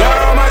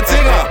 Yeah, my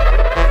thing up.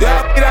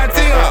 Yeah, that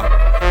thing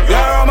up.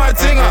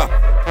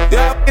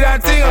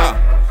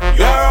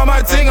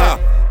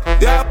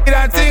 Yeah,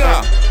 that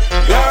thinger.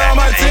 Yeah,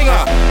 my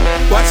thinger.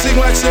 Watching.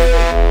 Mix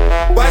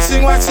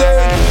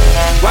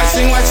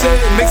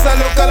a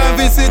local and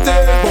visit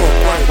it.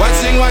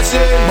 Watching. Mix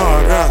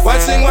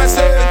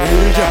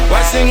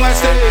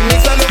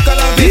a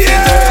local and visit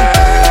it.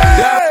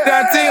 Yeah,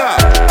 that thinger.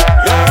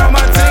 Yeah,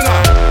 my thinger.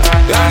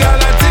 Yeah, girl,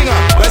 that thinger.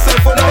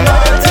 Myself for no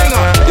thinger.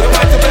 You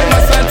want to play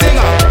my son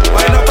thinger.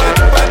 Why not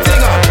bad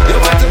thinger? You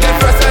want to get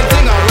first and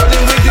thinger.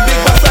 Rolling with the big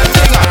boss and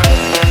thinger.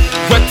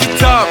 Wet it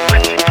up.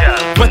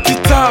 Wet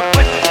it up.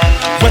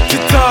 Wet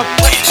it up.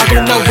 I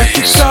gonna wet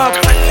it up.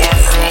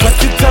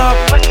 Wet it up.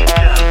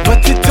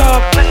 Wet it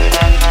up.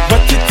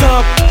 Wet it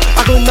up.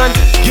 I gonna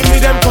give me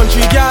them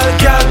country gal.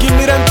 Give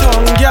me them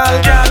tongue gal.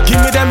 Give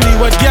me them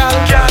leeward gal.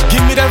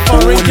 Give me them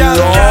foreign gal.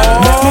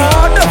 Let me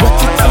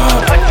wet it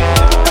up.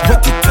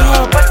 Wet it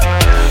up.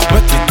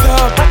 Wet it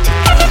up.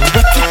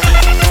 Wet it.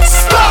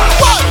 Splash!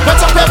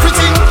 Wet up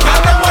everything.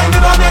 And then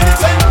winding on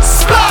anything.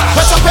 Splash!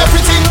 Wet up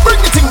everything.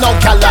 Bring the thing now,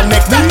 gal, and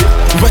make me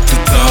wet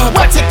it up.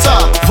 Wet it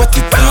up. Wet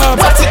it up.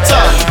 Wet it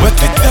up.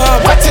 Wet it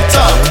up. Wet it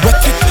up.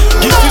 Wet it.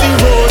 Give me the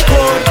road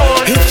code.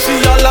 If she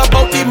all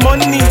about the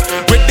money,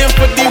 with them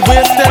for the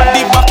wasted,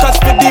 the backers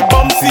for the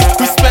bumpsy.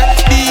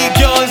 Respect the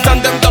girls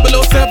and them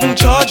 007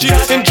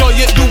 charges. Enjoy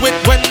it, do it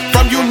wet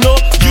from you know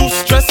you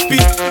stress me.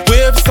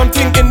 Wave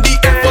something in the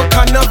air for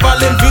carnival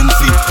and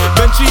Vincy.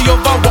 Then she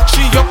over, walk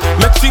she up,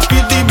 make she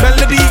feel the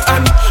melody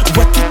and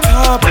wet it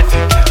up, wet it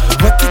up,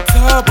 wet it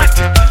up,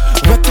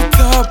 wet it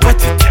up,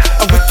 wet it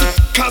up, wet it.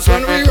 Cause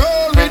when we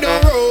roll, we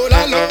don't roll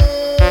alone.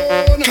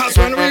 Cause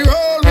when we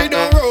roll, we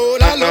don't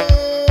roll alone.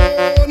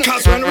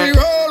 Cause when we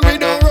roll, we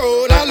don't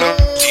roll alone.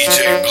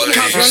 DJ Blaze.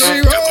 Cause when we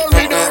roll,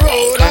 we don't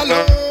roll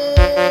alone.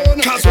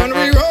 Cause when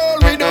we roll,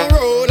 we don't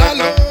roll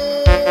alone.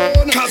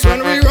 Cause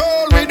when we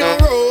roll, we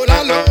don't roll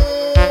alone.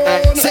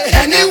 Say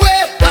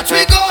anywhere that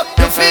we go,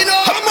 you feel no.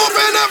 I'm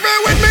moving every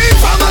with me,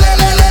 family.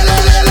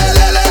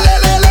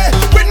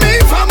 With me,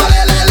 family.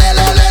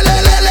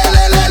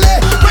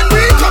 When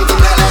we come to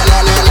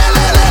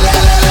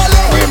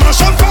we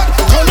mash up fat,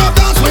 turn up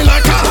dance, we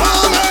like a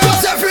hammer.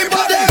 Cause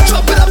everybody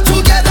jump it up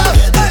together.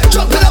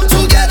 Jump it up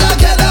together,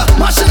 together.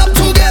 Mash it up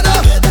together.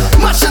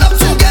 Mash it up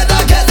together,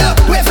 together.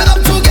 Wave it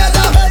up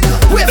together.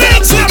 Wave it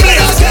up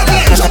together,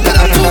 together. Jump it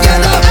up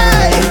together.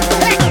 Hey,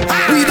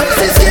 we don't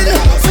see skin,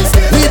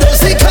 we don't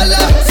see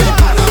color.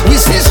 We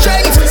see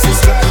strength,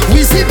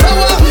 we see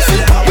power.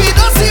 We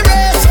don't see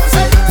race,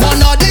 one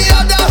or the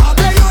other.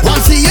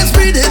 One see is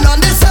breathing on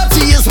this earth,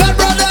 he is my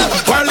brother.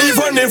 Well,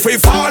 even if we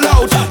fall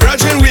out,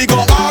 brethren, we go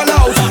all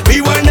out.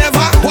 We will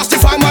never watch the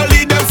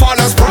family, them fall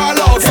and sprawl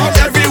out. From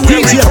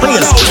everywhere we crawl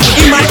out.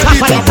 In my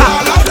company,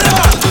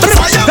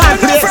 Fire, God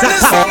creates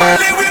a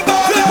family, we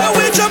ball out.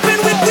 We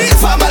jumping with we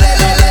family.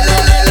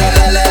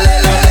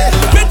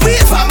 With we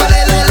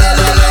family.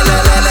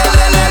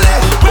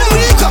 When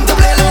we come to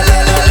play,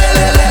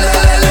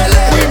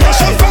 we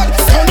mash up fat,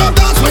 turn up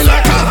dance, we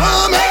like a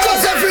hammer.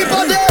 Cause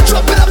everybody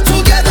jump it up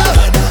together.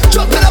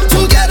 Jump it up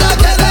together,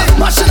 together.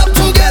 Mash it up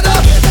together.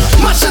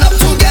 Mash it up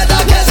together,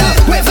 together.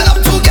 Wave it up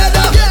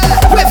together.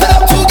 Wave it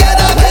up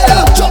together,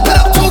 together. Jump it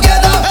up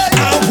together.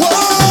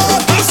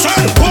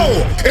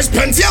 It's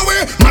plenty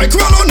away,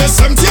 micro on is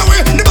empty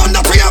away. The band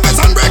that we have is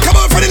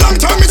unbreakable for the long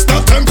term, it's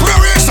not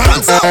temporary. Stand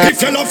up, if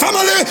you love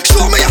family,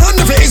 show me your hand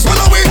if it is one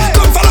away.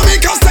 Come follow me,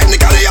 cause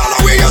technically all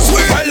the way you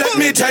swear. Well, let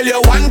me tell you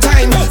one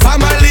time,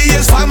 family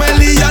is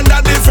family and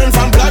that different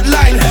from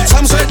bloodline.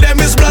 Some say them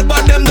is blood,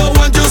 but them don't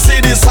want you see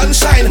the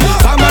sunshine.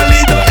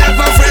 Family don't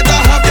ever afraid to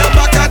have your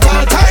back at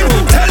all time.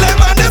 Tell them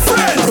and the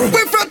friend,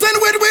 we frontin'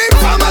 with we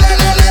family.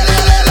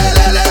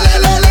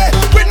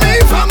 With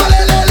me family.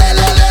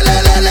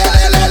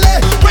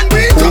 When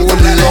we come to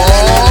play,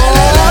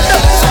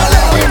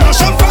 we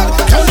mash up fat,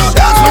 turn up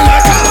dance, we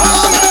like a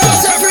hammer.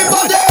 Cause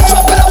everybody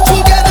jump it up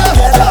together.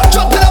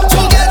 Jump it up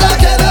together,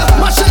 together.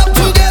 Mash it up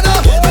together.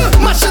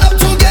 Mash it up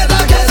together,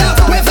 together.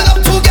 Wave it up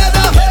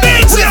together.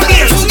 Wave it up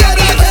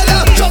together, together.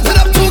 Jump it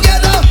up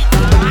together.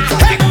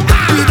 Hey,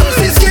 we don't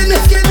see skin,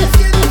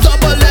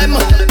 double M.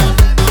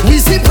 We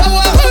see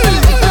power,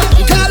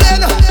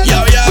 Galen.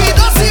 We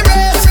don't see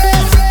race,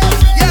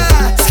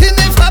 yeah.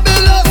 Skinny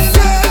fabulous,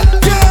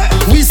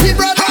 we see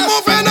brother. I'm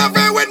moving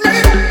every with me.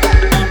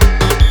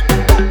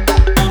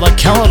 The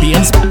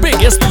Caribbean's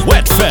biggest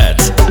wet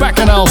fete.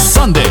 Bacchanal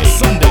Sunday.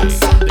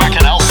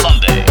 Bacchanal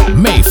Sunday.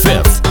 May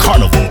 5th,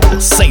 Carnival,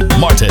 St.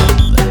 Martin.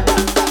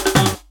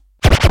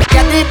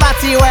 Get the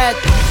party wet,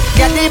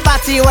 get the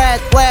party wet,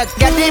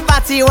 get the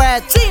party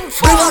wet.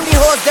 Bring on the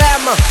hose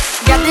them.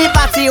 Get the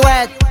party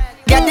wet,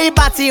 get the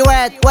party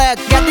wet,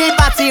 get the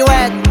party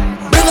wet.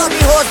 Bring on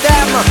the hose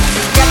them.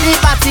 Get the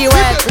party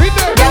wet,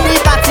 get the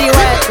party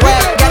wet,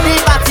 get the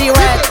party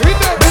wet.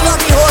 Bring on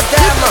the hose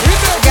them.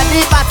 Get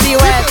the party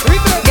wet,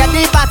 get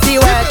the party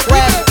wet.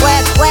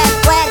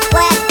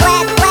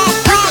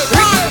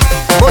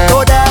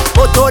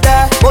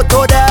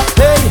 Moto there,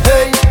 hey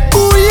hey,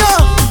 ooh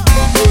yeah.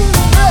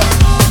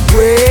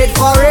 Wait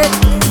for it,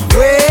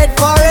 wait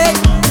for it,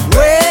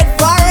 wait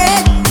for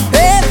it.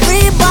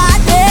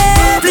 Everybody,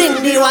 bring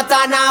the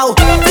water now,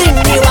 bring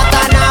the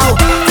water now,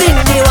 bring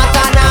the water.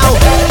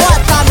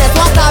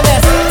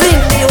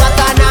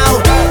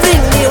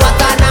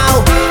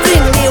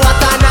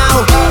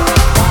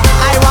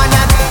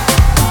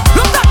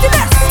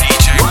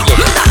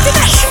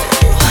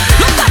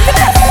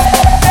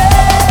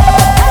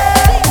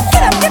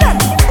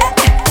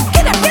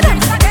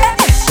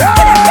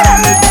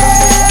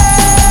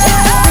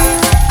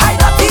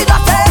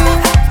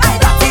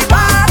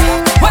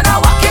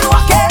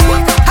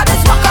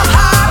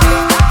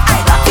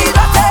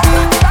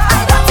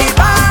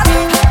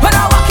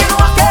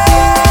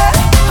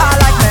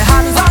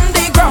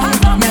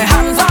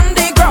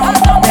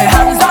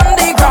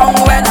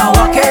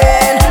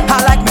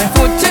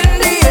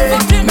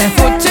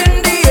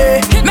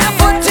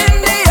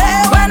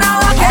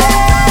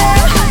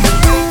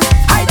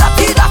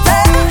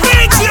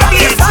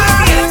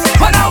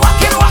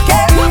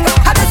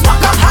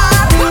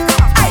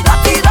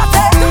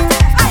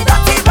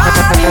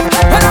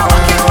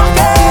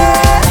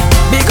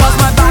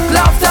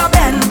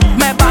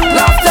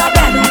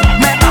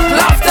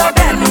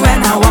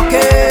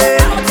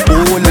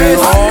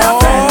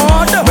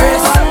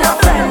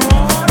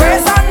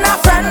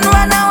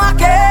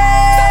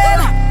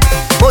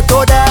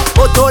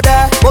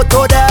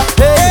 photo there.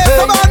 Hey,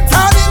 It's about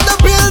time in the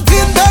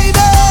building,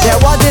 baby. there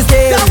was this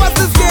game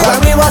when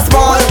we were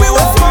small.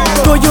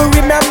 Do you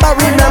remember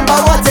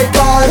what it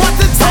called?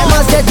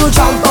 Simon said to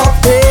jump up,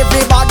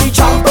 everybody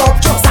jump up.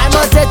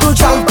 Simon said to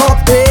jump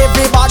up,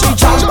 everybody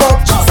jump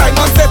up.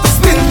 Simon said to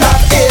spin that,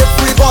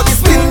 everybody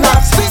spin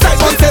that.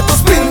 Simon said to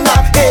spin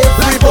that,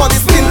 everybody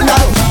spin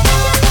that.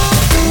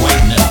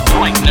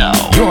 Right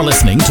now, you're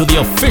listening to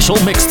the official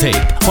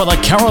mixtape for the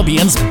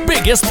Caribbean's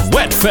biggest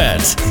wet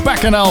fete,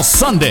 Bacchanal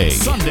Sunday.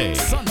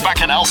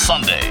 Bacchanal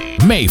Sunday,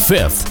 May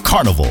 5th,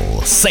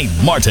 Carnival, St.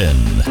 Martin.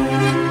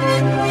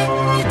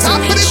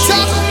 Top of the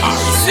top.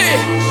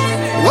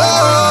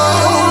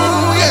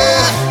 Whoa,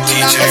 yeah.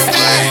 DJ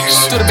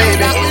Blaze. To the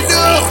baby.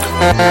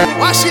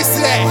 What she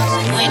say?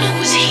 When I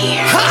was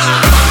here.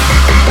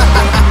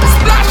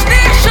 Splash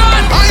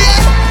Nation. Oh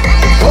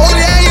yeah. Oh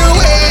yeah, you're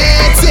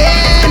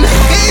waiting.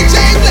 DJ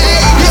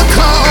Blaze, you're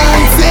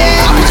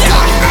counting.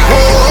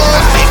 Oh.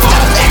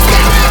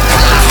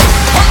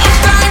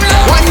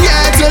 1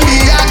 year till the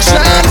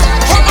action.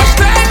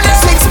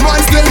 6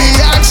 months till the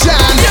action.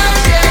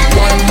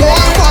 1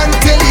 more month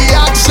till the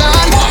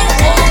action.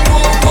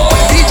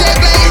 DJ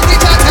Blaze, we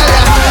just tell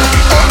ya.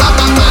 Oh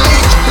mama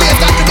mine, Blaze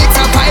got to make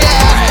some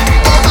fire.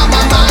 Oh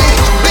mama mine,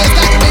 Blaze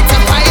got to make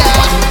some fire.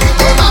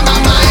 Oh mama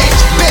mine,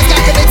 Blaze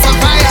got to make some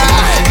fire.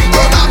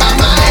 Oh mama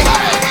mine,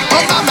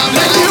 oh mama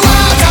mine. Let the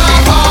water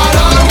fall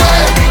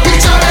away. We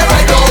jam it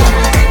right now.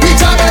 We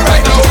jam it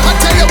right now. I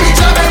tell you, we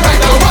jam it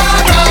right now.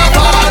 Water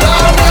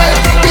fall away.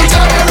 We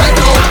jam it right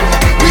now.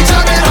 We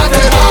jam it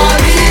until all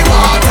the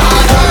water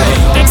dry.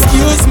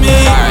 Excuse me,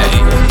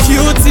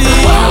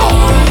 cutie.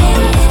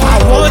 I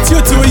want you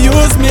to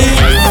use me.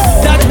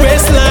 That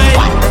waistline,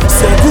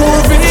 so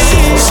groovy.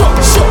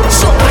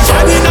 I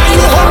can't deny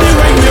you only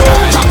when you.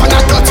 Jump on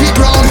that dirty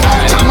ground,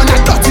 jump on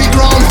that dirty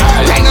ground,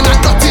 lying on that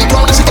dirty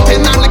ground, and she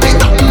getting on like ain't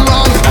nothing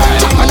wrong.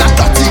 Jump on that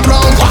dirty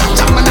ground,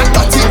 jump on that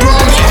dirty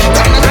ground,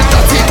 lying on that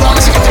dirty ground,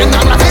 and she getting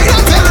on like ain't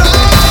nothing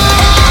wrong.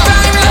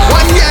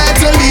 1 year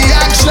till the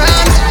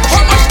action,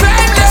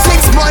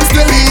 6 months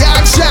till the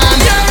action,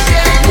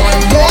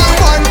 1 more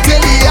month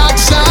till the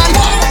action.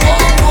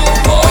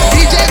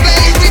 DJ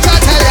Blaze, we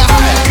just tell ya.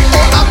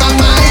 Oh mama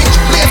mine,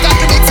 Blaze got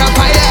to make some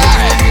fire.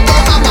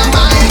 Oh mama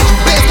mine,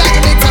 Blaze got to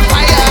make some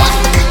fire.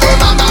 Oh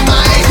mama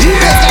mine,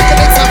 Blaze got to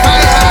make some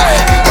fire.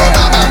 Oh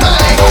mama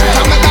mine,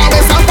 come and down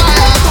with some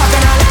fire.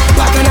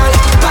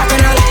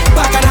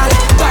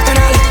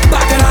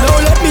 Now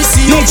let me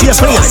see you. DJ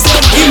Blaze,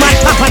 in my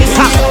top of the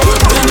top.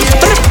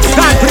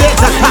 Can't create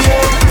a top.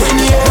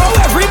 Now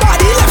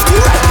everybody left to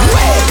right.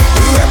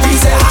 We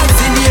represent hands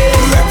in the air.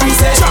 We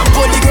represent jump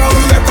on the ground.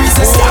 We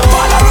represent step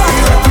all around.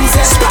 We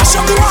represent splash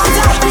up the water.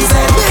 We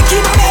represent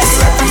making a mess.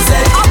 We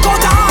represent up out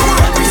the harder. We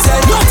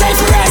represent no time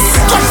for rest.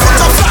 Come put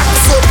your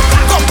flags up,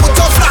 come put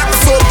your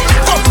flags up,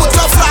 come put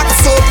your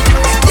flags up.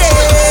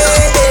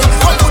 Yeah,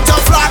 come put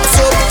your flags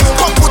up,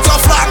 come put your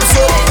flags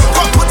up,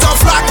 come put your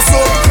flags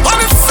up. All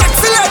the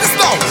sexy ladies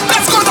now,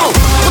 let's go now.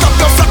 Put up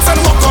your flags and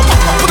walk up.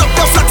 Put up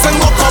your flags and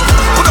walk up.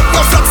 Put up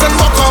your flags and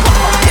walk up.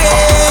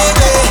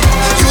 Yeah,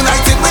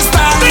 united we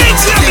stand,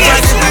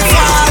 divided we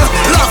fall,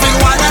 loving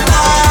one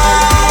another.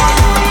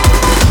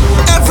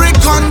 Every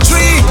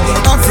country,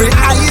 every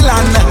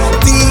island,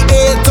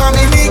 DA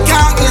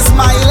Dominica is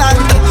my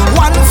land.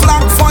 1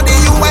 flag for the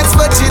US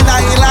Virgin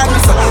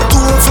Islands, 2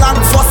 flag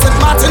for St.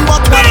 Martin,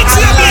 but 1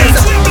 island.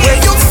 Where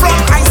you from?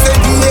 I said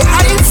DA,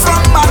 I'm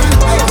from man.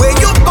 Where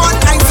you born?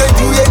 I said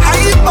DA,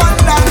 I born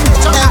man.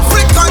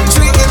 Every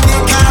country in the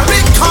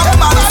Caribbean,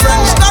 man,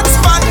 French, not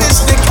Spanish,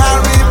 the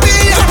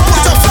Caribbean.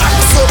 Put your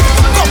flags up,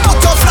 come put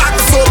your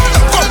flags up,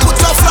 come put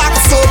your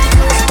flags up.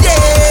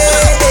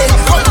 Yeah,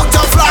 come put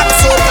your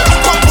flags up,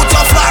 come put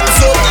your flags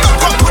up,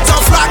 come put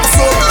your flags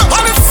up.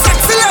 All the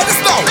sexy ladies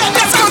now,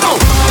 let's go now.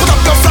 Put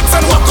up your flags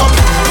and walk up,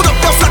 put up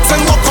your flags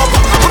and walk up,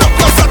 put up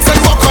your flags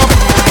and walk up.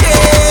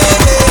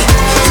 Yeah,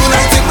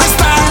 united we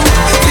stand,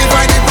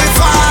 divided we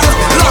fall,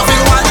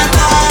 loving one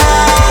another.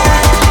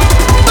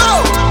 No,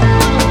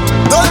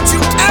 don't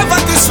you ever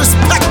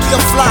disrespect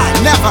your fly,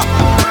 never.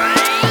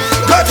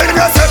 Get in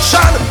your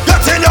section,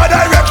 get in your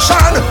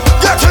direction,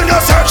 get in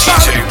your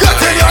section,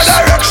 get in your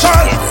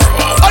direction.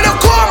 And you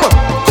come,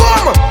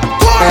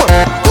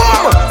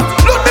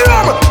 look me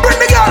up, bring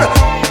me girl.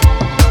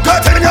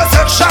 Get in your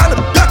section,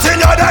 get in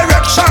your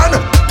direction,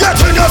 get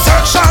in your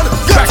section,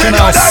 get in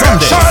your Bacchanal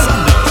Sunday. direction.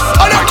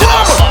 And you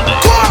come,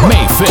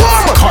 May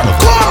 5th,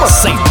 Carnival,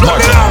 St. look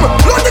me Martin.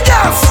 up, look the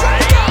gas.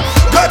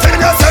 Get in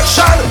your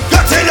section,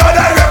 get in your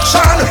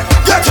direction,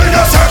 get in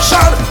your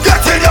section,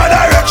 get in your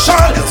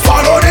direction.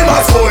 Follow the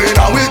mass going,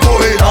 and we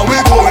going, and we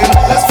going.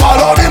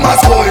 Follow the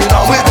mass going,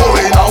 and we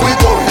going, and we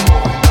going.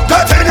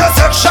 Get in your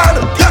section,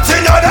 get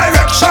in your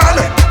direction,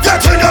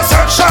 get in your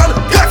section,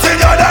 get in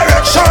your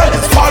direction.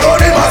 Follow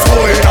the mass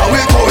going, and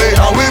we going,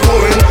 and we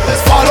going.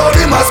 Follow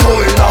the mass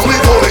going, and we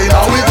going,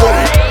 and we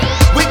going.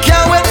 We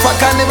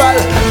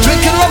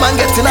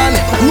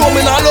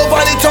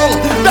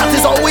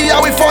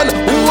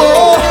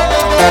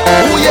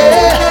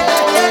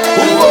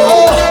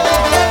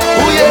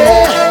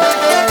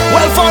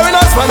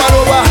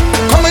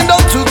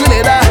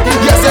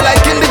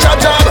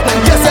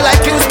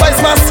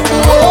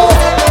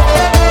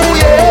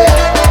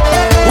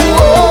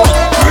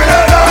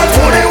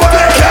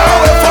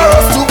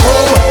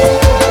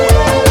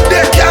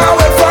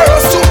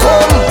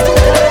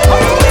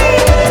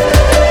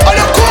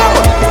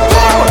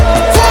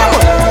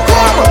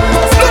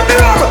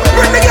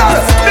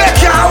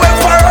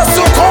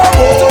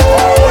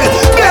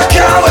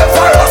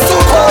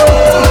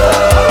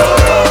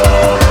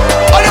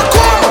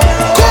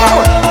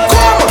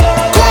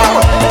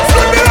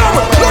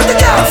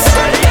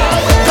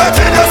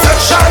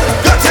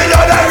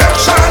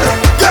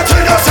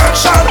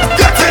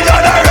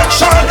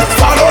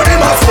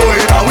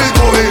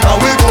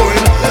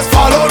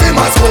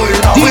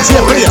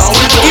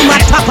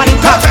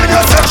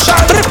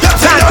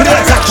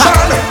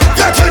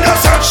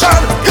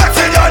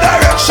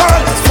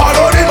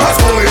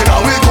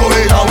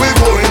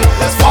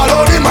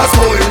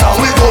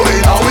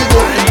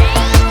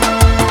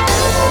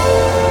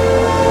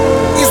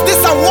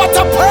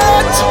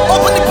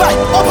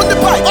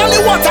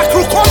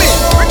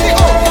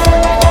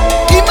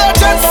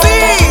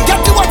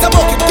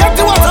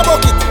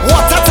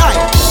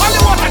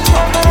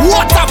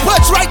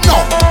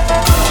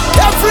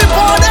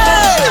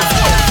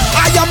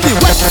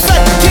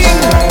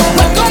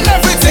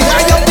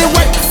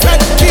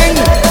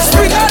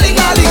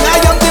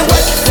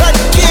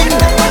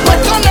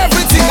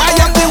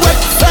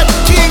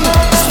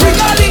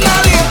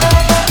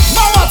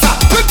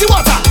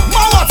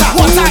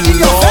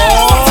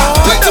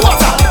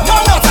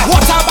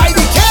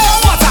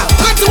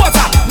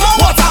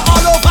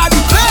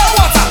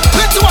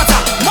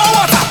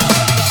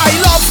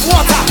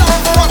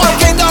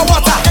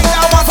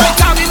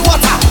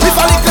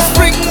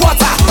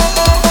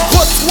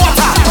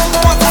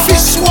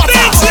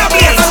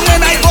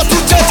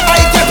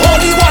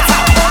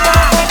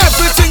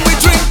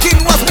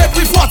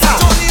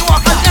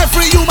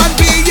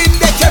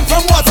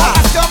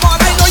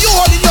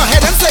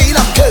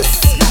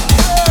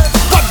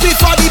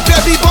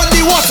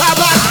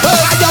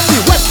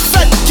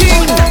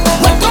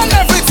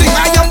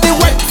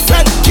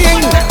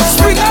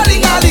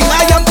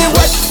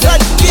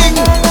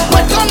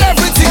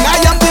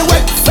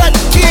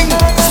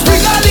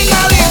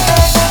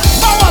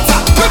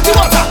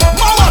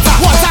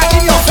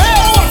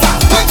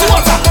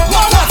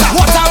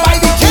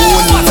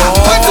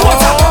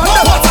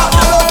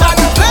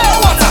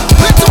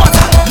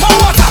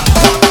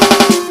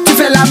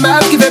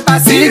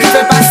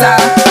ça.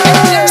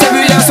 J'ai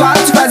vu hier soir,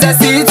 tu faisais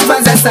ci, tu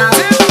faisais ça.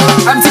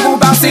 Un petit coup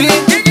par-ci,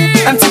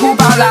 un petit coup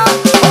par-là.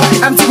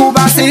 Un petit coup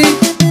par-ci,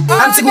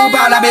 un petit coup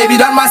par-là. Baby,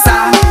 donne-moi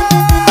ça.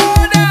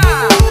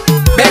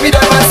 Baby,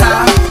 donne-moi ça.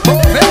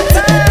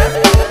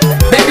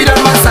 Baby,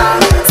 donne-moi ça.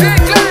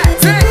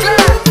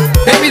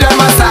 Baby,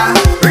 donne-moi ça.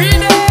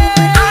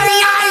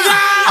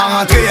 En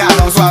rentrée à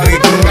la soirée,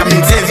 comme la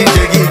midi, j'ai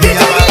guidé à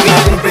la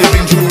coupe et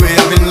vin jouer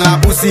avec la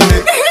poussine.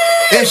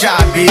 Et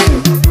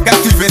j'habine, qu'est-ce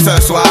que tu fais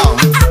ce soir?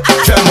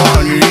 Je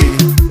m'ennuie,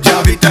 j'ai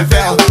envie de te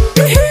faire.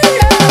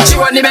 She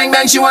want the bang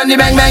bang, she want the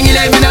bang bang, il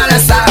est venu dans le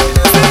sac.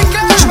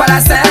 J'suis pas la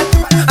scène,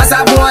 à ça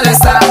pour le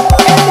sac.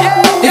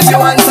 If you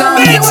want some,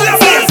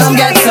 come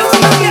get some.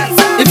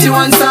 If you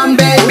want some,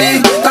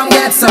 baby, come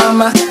get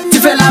some. Tu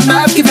fais la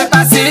meuf qui fait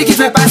pas ci, qui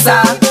fait pas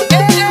ça.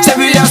 J'ai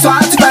vu hier soir,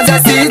 tu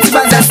faisais ci, tu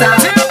faisais ça.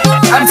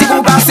 Un petit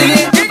coup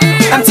par-ci,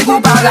 un petit coup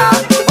par-là.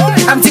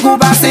 Un petit coup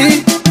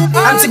par-ci,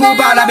 un petit coup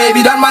par-là.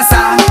 Baby, donne-moi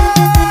ça.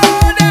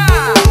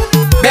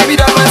 Baby,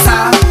 donne-moi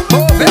ça.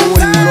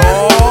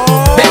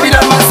 Baby,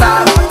 donne-moi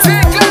ça.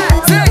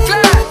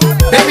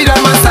 Baby,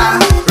 donne-moi ça.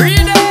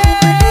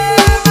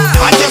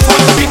 I just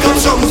want to become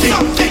something,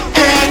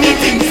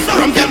 anything.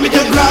 From tell me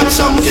to grab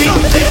something,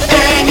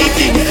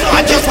 anything.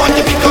 I just want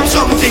to become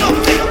something,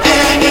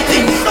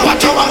 anything.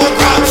 Watch how I will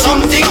grab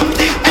something,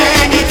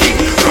 anything.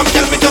 From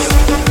tell me to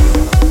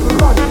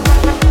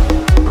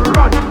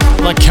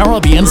The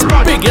Caribbean's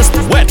biggest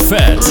wet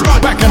fest.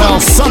 Bacchanal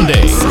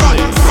Sunday.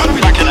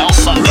 Bacchanal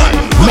Sunday.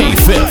 May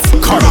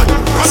 5th, Carnival,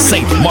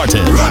 St.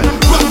 Martin.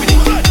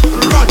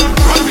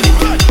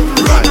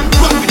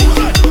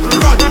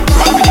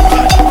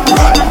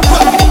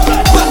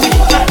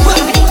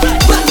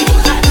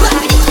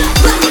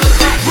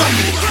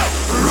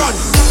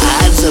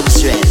 Some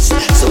stress,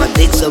 so I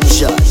take some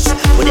shots.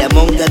 But the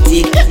amount I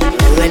take,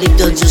 really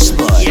don't just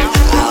spoil.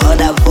 I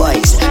heard a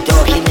voice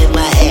talking in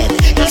my head.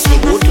 He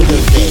said, go to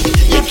the bed,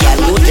 you can't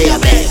go to your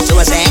bed. So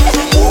I said,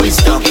 who is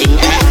talking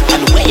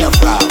and where you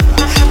from?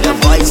 The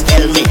voice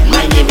tell me,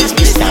 my name is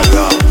Mr.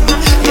 Wrong.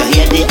 You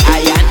hear the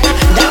iron,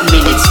 that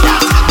means it's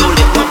start. No,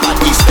 the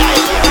property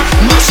style,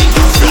 mash it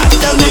flat.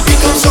 tell me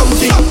become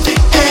something,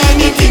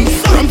 anything.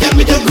 From tell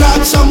me to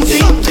grab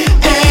something,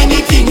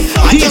 anything.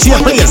 I just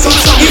want to become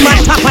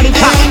something,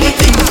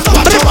 anything.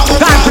 Watch how I will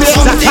grab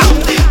something,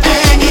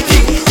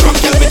 anything. From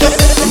tell me to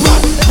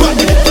run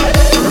with it,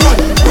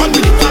 run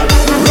with it,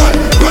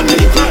 run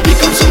with it.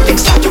 Become something,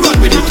 start to run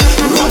with it,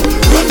 run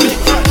with it,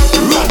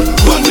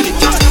 run with it,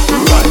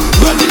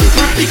 run with it.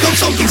 Become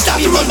something, start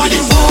to run with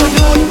it.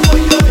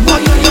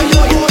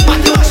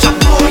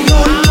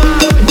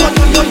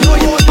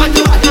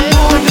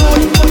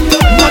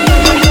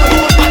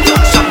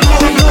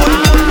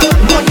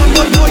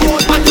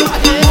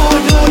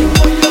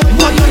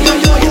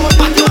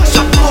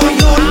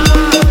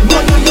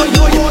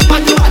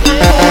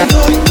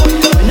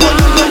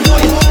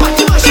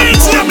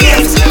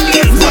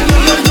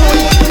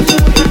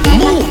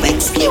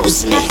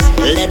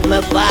 Let me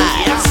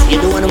pass. You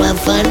don't wanna have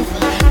fun?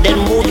 Then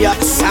move your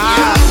ass.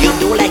 You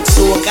do like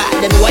soca,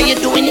 then what you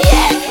doing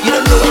here? You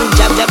don't know when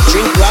jab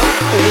drink rum,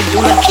 we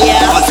do not care.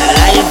 Cause the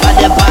life of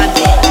the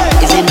party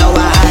is in our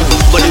hands.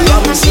 But the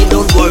rum say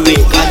don't worry,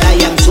 cause I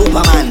am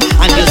Superman.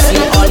 And you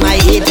see all my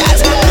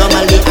haters,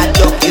 normally I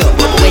duck you.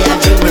 But when I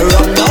drink me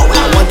rum now,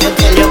 I want to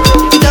tell you.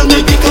 Tell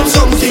me become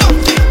something,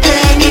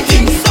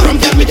 anything. From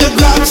tell me to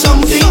grab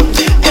something,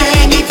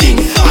 anything.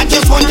 I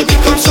just want to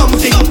become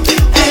something,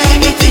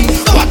 anything.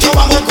 Watch how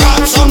I will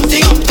grab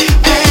something,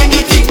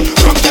 anything.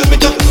 From tell me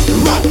to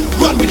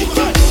run with it,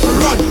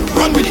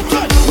 run with it,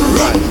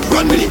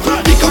 run with it.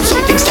 Become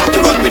something, start to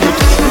run with it,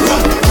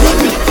 run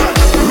with it,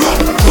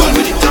 run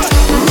with it,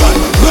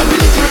 run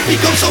with it.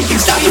 Become something,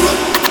 start to run.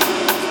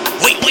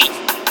 Wait,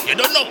 you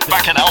don't know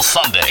Bacchanal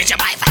Sunday. It's your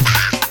boy,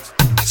 Papa.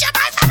 It's your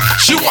boy, Papa.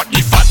 She want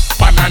the fat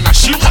banana,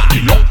 she want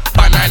the long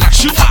banana,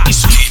 she want the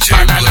sweet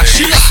banana,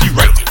 she like the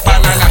red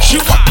banana, she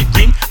want the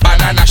green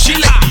banana, she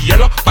like the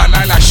yellow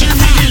banana, she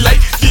really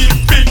like the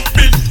big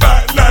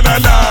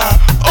banana.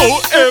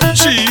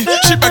 OMG,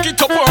 she back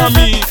it up on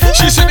me.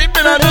 She said the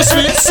banana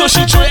sweet, so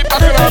she throw it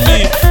back on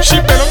me. She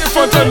bend on in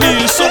front of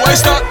me, so I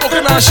start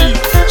walking on she.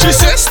 She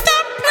said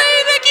stop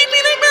playing, give me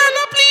the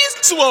banana please.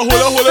 So I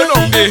hold her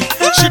down there.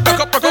 She back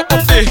up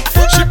there.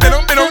 She bend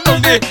on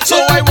down there. So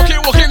I walking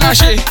at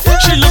she.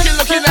 She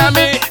looking at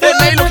me, and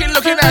I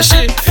looking at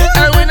she.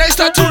 And when I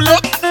start to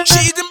look, she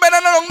eating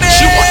banana down there.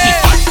 She want the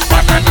fat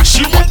banana,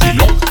 she want the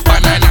long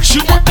banana, she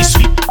want the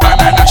sweet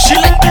banana, she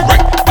like the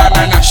red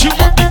banana, she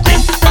want the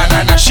green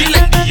banana, she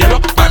like the yellow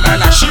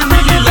banana, she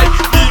really like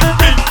the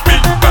big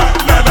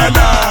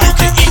banana. You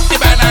can eat the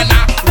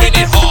banana when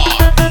it's hard.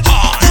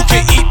 You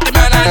can eat the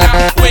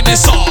banana when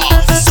it's soft.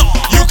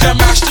 You can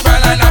mash the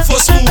banana for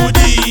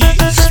smoothie.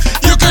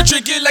 You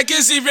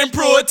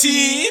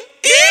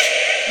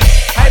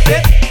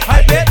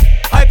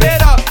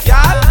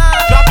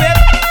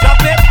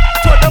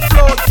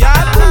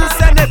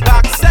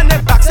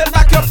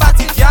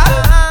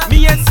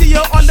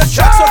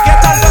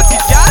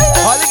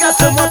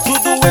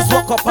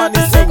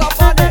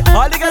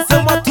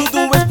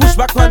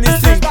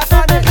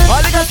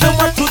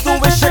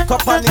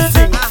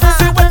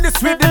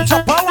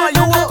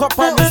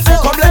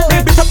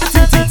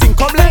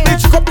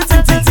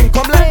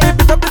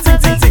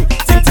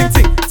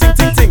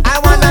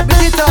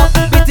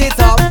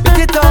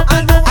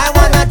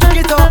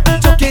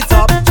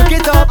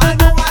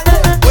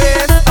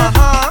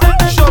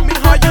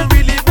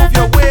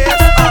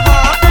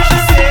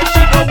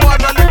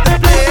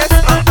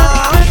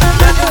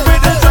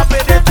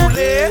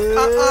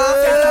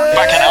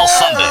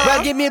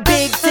give me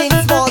big thing,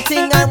 small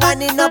thing, and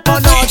winding up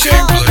on nothing.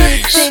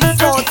 Big thing,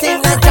 small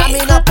thing, and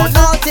jamming up on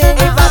nothing.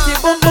 If I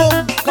see boom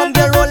boom, come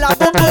get roll up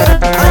boom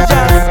boom, and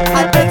just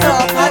hype it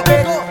up, hype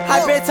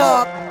it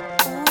up.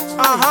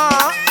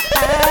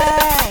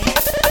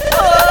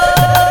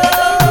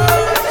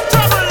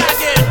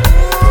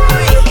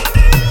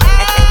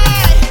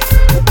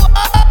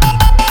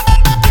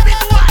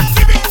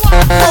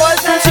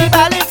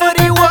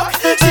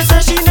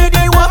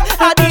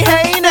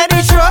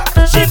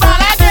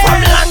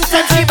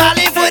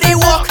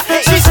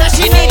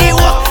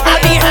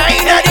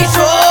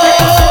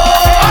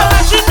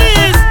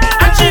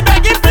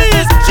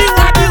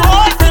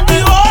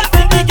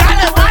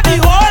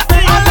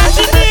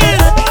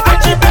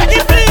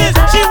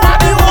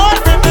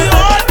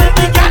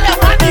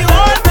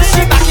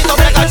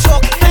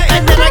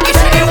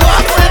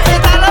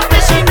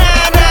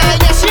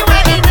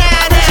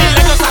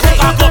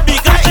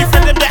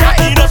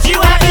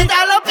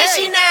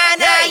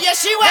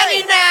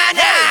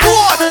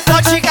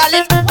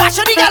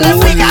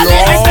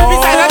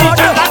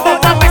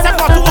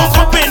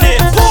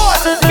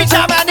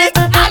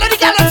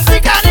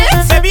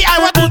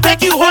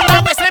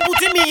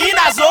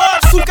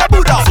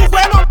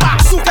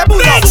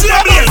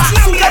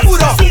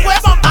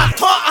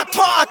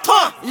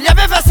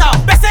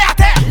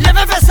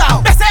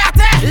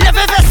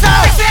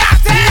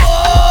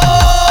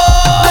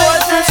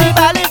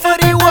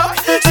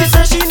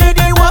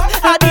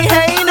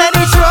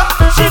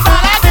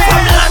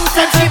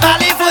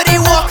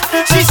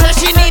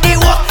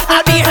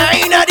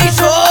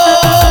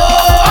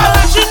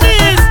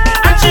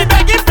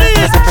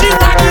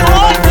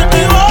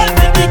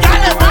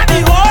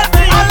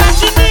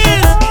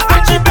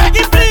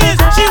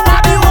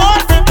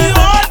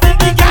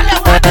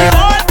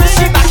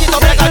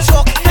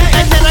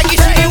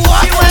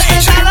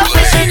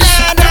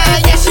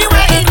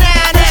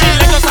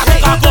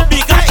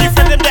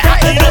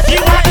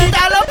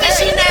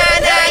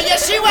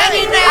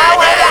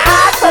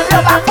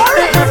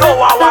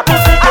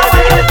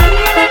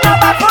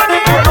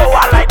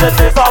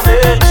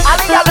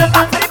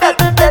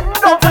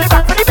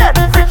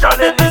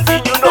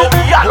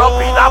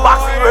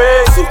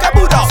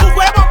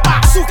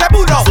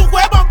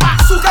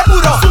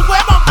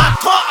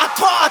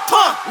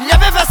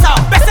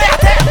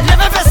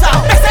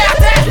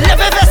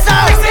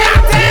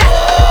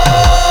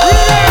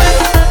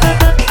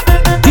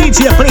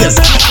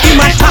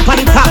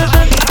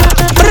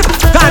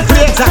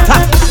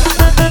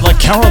 The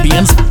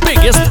Caribbean's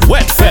biggest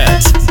wet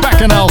fest,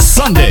 Bacchanal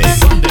Sunday.